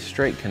here, this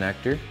straight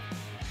connector,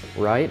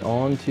 right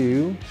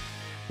onto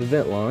the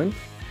vent line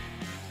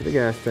to the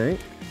gas tank.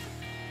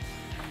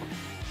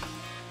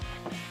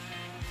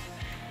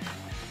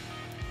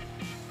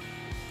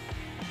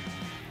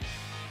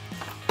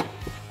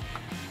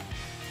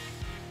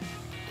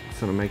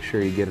 Just wanna make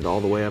sure you get it all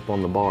the way up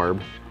on the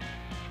barb.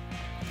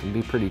 It can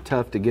be pretty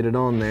tough to get it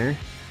on there.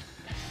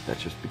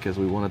 That's just because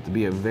we want it to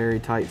be a very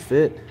tight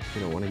fit.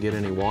 You don't want to get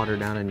any water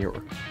down in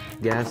your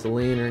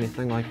gasoline or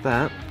anything like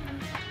that.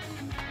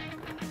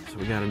 So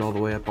we got it all the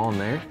way up on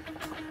there.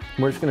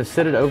 We're just going to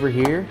sit it over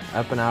here,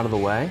 up and out of the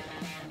way.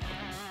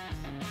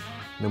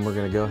 Then we're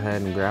going to go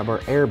ahead and grab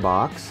our air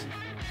box.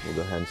 We'll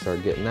go ahead and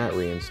start getting that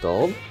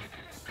reinstalled.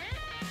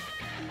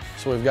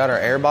 So we've got our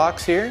air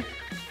box here.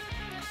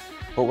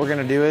 What we're going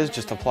to do is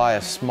just apply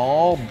a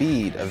small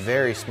bead, a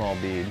very small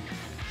bead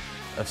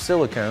of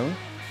silicone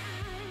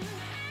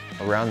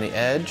around the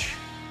edge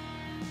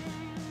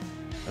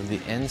of the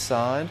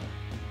inside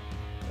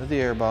of the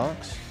air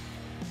box.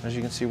 As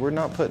you can see, we're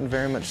not putting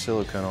very much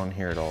silicone on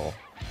here at all.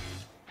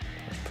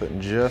 Just putting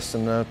just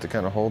enough to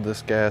kind of hold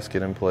this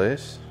gasket in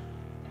place.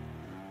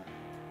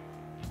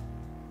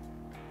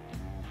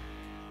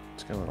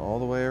 It's going all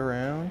the way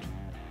around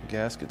the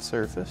gasket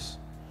surface.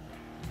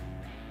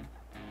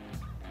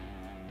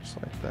 Just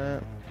like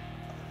that.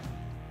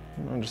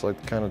 I just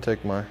like to kind of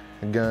take my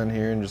gun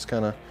here and just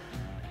kind of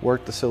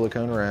work the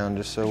silicone around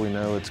just so we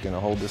know it's going to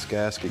hold this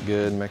gasket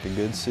good and make a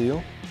good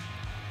seal.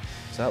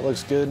 So that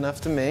looks good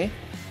enough to me.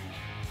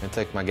 I'm going to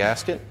take my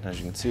gasket. As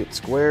you can see, it's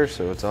square,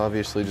 so it's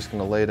obviously just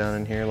going to lay down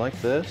in here like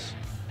this.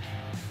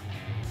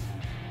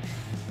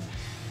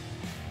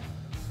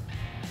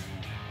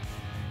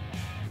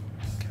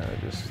 Kind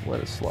of just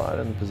let it slide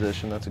in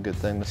position. That's a good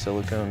thing. The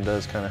silicone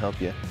does kind of help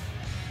you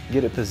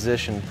get it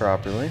positioned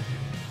properly.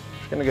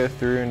 Just going to go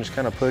through and just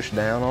kind of push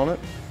down on it.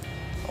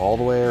 All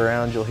the way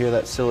around, you'll hear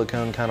that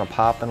silicone kind of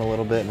popping a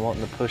little bit and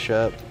wanting to push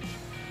up.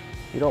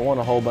 You don't want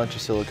a whole bunch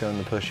of silicone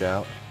to push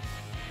out.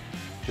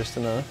 Just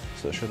enough,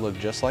 so it should look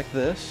just like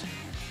this.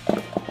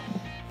 So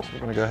we're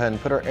gonna go ahead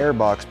and put our air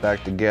box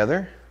back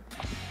together,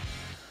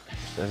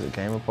 just as it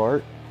came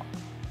apart.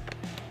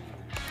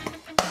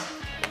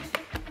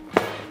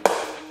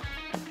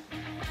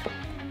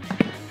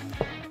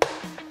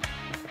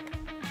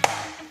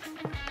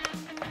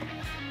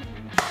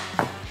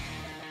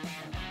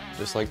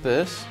 Just like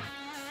this.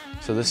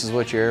 So this is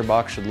what your air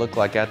box should look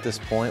like at this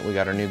point. We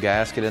got our new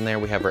gasket in there.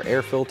 We have our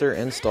air filter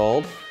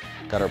installed.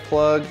 Got our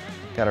plug,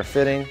 got our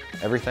fitting.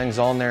 Everything's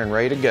on there and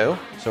ready to go.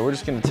 So we're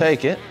just gonna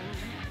take it,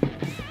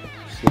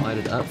 slide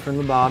it up from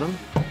the bottom.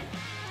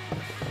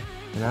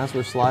 And as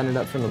we're sliding it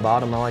up from the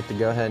bottom, I like to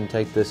go ahead and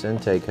take this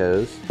intake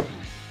hose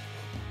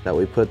that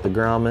we put the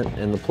grommet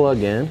and the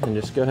plug in and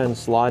just go ahead and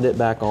slide it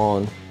back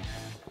on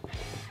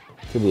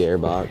to the air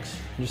box.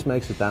 It just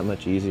makes it that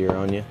much easier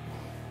on you.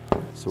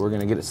 So we're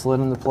gonna get it slid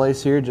into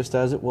place here just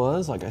as it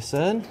was, like I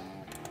said.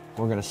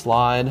 We're gonna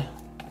slide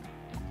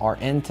our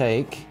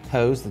intake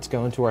hose that's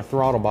going to our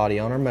throttle body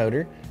on our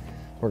motor.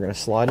 We're gonna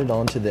slide it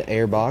onto the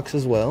air box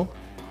as well,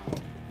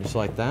 just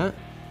like that.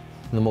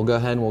 And then we'll go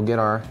ahead and we'll get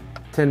our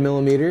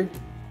 10mm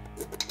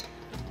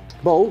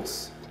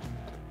bolts,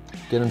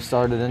 get them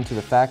started into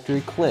the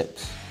factory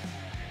clips.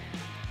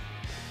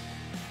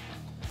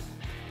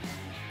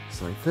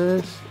 Just like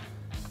this.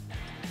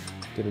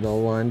 Get it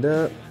all lined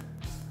up.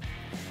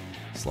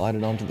 Slide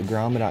it onto the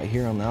grommet out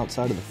here on the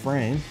outside of the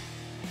frame.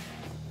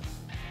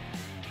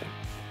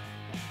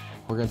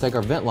 We're going to take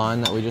our vent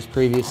line that we just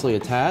previously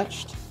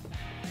attached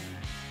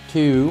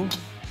to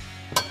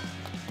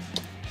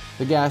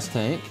the gas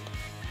tank.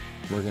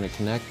 We're going to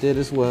connect it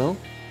as well,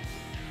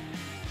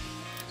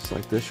 just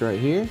like this right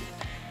here.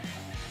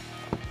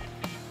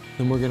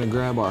 Then we're going to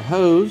grab our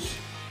hose.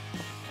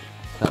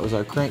 That was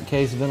our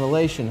crankcase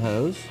ventilation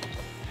hose.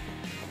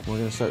 We're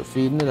going to start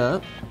feeding it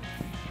up.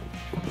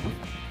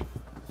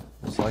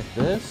 Just like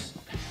this.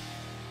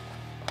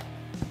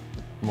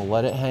 And we'll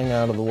let it hang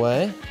out of the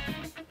way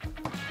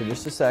for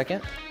just a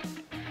second.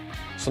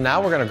 So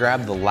now we're going to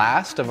grab the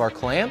last of our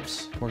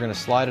clamps. We're going to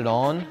slide it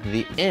on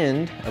the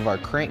end of our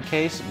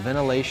crankcase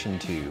ventilation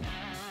tube.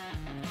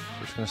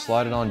 We're just going to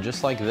slide it on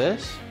just like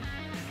this.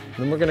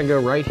 And then we're going to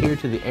go right here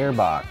to the air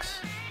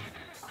box.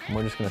 And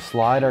we're just going to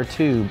slide our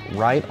tube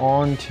right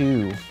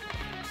onto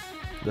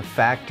the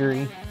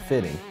factory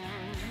fitting.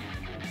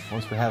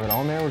 Once we have it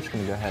on there, we're just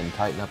going to go ahead and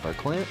tighten up our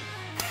clamp.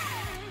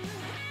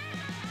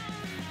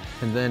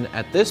 And then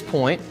at this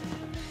point,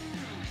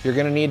 you're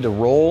going to need to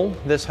roll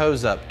this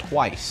hose up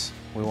twice.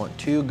 We want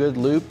 2 good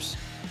loops.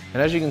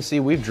 And as you can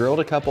see, we've drilled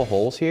a couple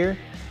holes here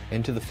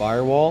into the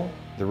firewall.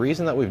 The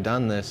reason that we've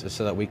done this is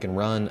so that we can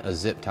run a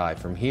zip tie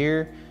from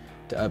here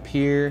to up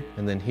here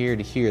and then here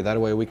to here. That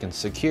way we can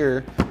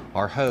secure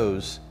our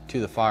hose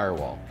to the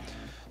firewall.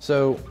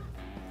 So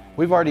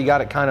we've already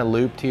got it kind of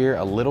looped here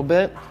a little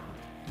bit.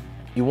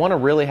 You want to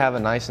really have a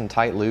nice and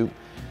tight loop.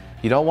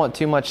 You don't want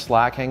too much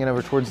slack hanging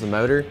over towards the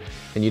motor,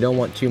 and you don't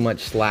want too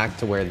much slack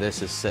to where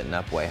this is sitting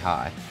up way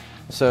high.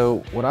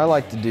 So what I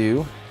like to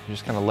do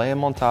just kind of lay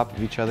them on top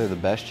of each other the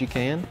best you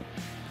can.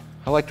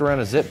 I like to run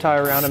a zip tie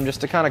around them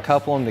just to kind of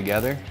couple them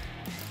together.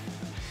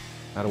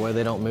 That way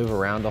they don't move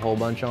around a whole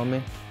bunch on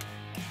me.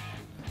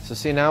 So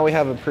see, now we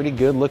have a pretty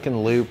good looking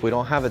loop. We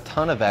don't have a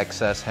ton of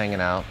excess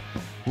hanging out.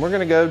 And we're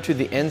gonna go to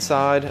the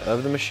inside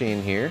of the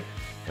machine here,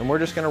 and we're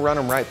just gonna run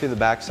them right through the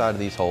back side of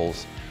these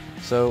holes.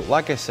 So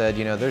like I said,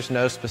 you know, there's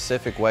no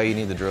specific way you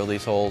need to drill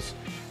these holes.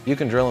 You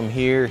can drill them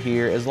here,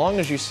 here, as long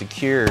as you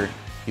secure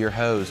your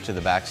hose to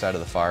the back side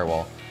of the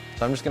firewall.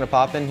 So I'm just gonna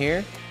pop in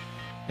here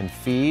and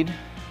feed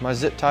my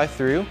zip tie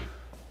through.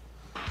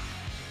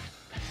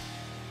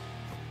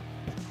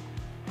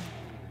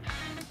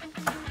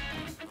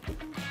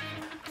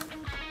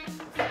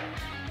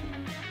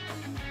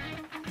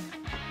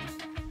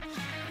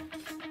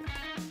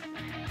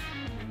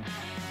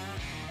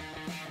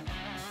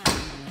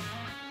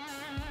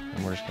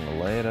 And we're just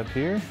gonna lay it up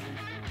here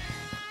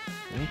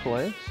in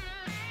place.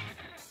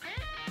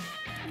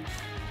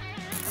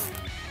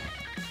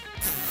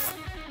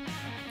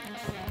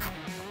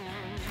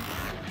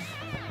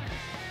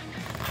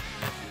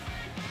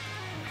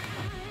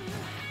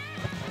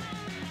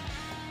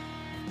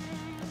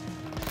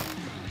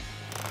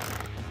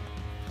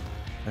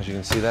 As you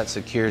can see, that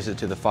secures it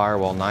to the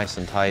firewall nice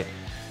and tight.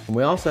 And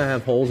we also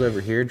have holes over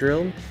here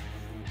drilled,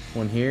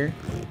 one here,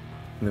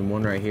 and then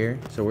one right here.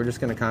 So we're just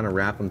gonna kind of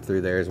wrap them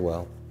through there as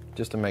well,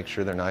 just to make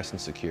sure they're nice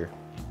and secure.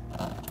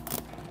 All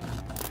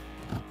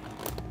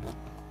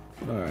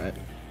right,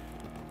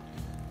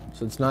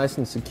 so it's nice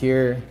and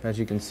secure. As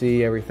you can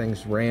see,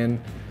 everything's ran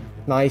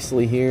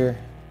nicely here.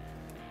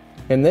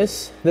 And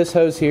this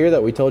hose here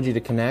that we told you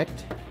to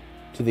connect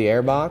to the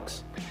air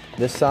box,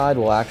 this side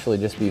will actually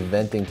just be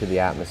venting to the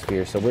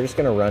atmosphere. So we're just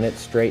gonna run it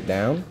straight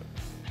down,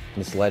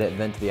 just let it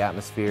vent to the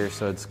atmosphere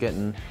so it's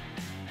getting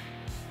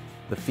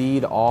the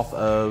feed off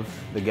of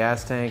the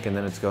gas tank, and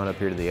then it's going up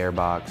here to the air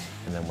box,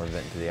 and then we're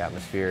venting to the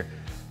atmosphere.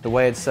 The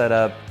way it's set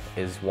up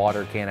is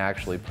water can't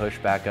actually push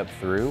back up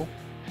through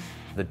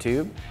the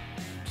tube,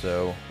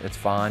 so it's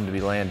fine to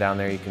be laying down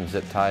there. You can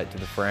zip tie it to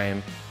the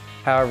frame,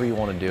 however you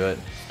want to do it.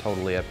 It's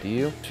totally up to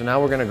you. So now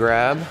we're gonna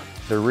grab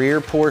the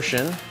rear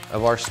portion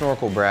of our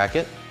snorkel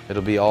bracket.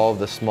 It'll be all of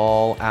the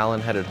small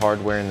Allen-headed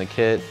hardware in the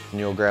kit, and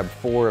you'll grab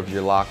 4 of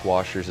your lock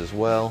washers as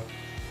well.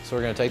 So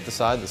we're gonna take the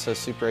side that says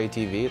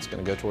SuperATV, it's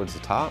gonna go towards the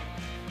top,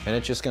 and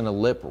it's just gonna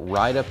lip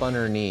right up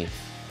underneath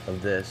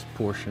of this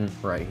portion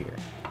right here.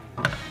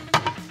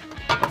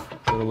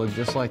 So it'll look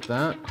just like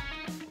that,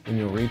 and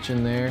you'll reach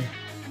in there,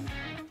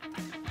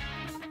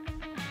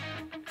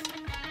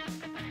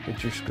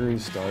 get your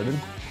screws started.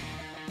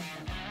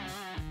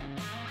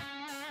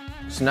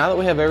 So now that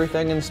we have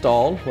everything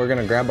installed, we're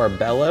gonna grab our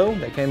bellow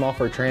that came off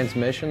our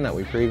transmission that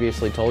we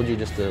previously told you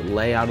just to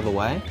lay out of the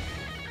way.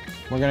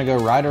 We're gonna go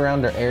right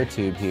around our air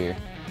tube here.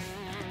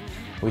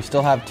 We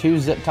still have 2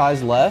 zip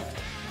ties left.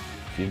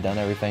 If you've done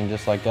everything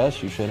just like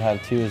us, you should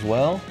have 2 as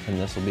well,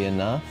 and this will be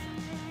enough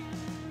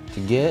to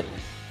get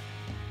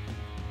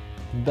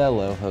the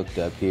bellow hooked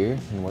up here.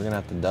 And we're gonna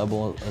have to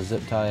double a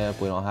zip tie up.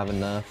 We don't have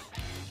enough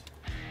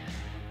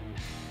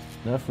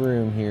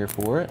room here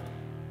for it.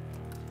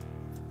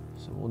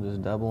 So we'll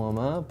just double them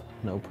up,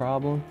 no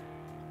problem.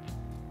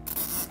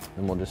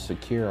 And we'll just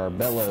secure our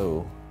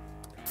bellow.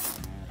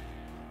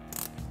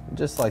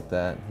 Just like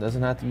that.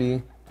 Doesn't have to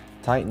be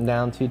tightened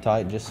down too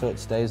tight, just so it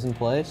stays in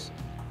place.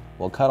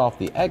 We'll cut off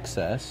the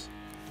excess,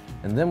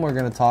 and then we're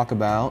gonna talk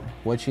about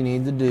what you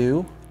need to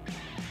do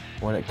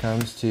when it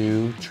comes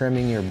to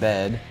trimming your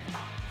bed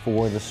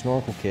for the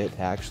snorkel kit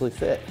to actually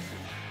fit.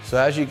 So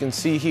as you can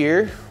see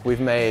here, we've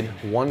made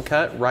 1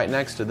 cut right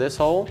next to this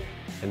hole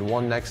and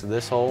 1 next to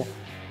this hole.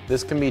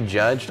 This can be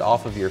judged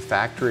off of your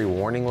factory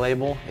warning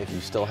label if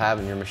you still have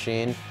in your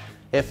machine.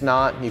 If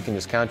not, you can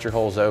just count your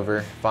holes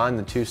over, find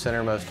the 2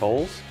 centermost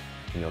holes,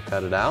 and you'll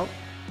cut it out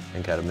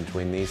and cut them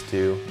between these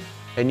 2.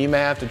 And you may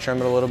have to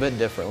trim it a little bit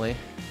differently.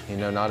 You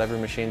know, not every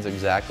machine's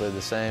exactly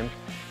the same,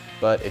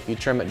 but if you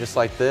trim it just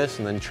like this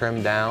and then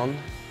trim down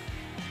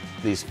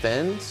these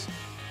fins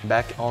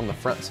back on the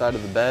front side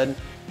of the bed,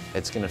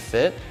 it's gonna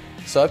fit.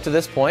 So up to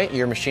this point,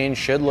 your machine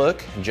should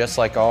look just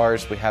like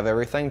ours. We have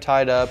everything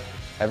tied up,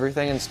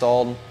 everything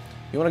installed.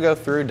 You wanna go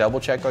through, double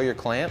check all your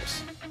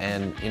clamps,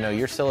 and you know,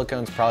 your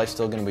silicone's probably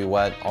still gonna be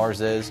wet,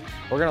 ours is.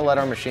 We're gonna let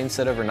our machine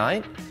sit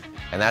overnight,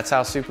 and that's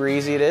how super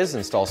easy it is to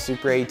install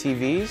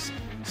SuperATV's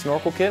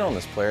snorkel kit on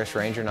this Polaris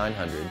Ranger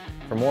 900.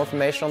 For more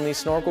information on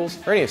these snorkels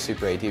or any of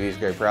SuperATV's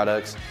great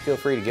products, feel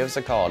free to give us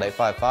a call at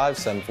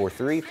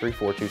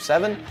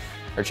 855-743-3427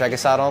 or check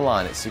us out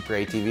online at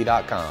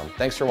superatv.com.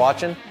 Thanks for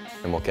watching,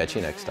 and we'll catch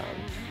you next time.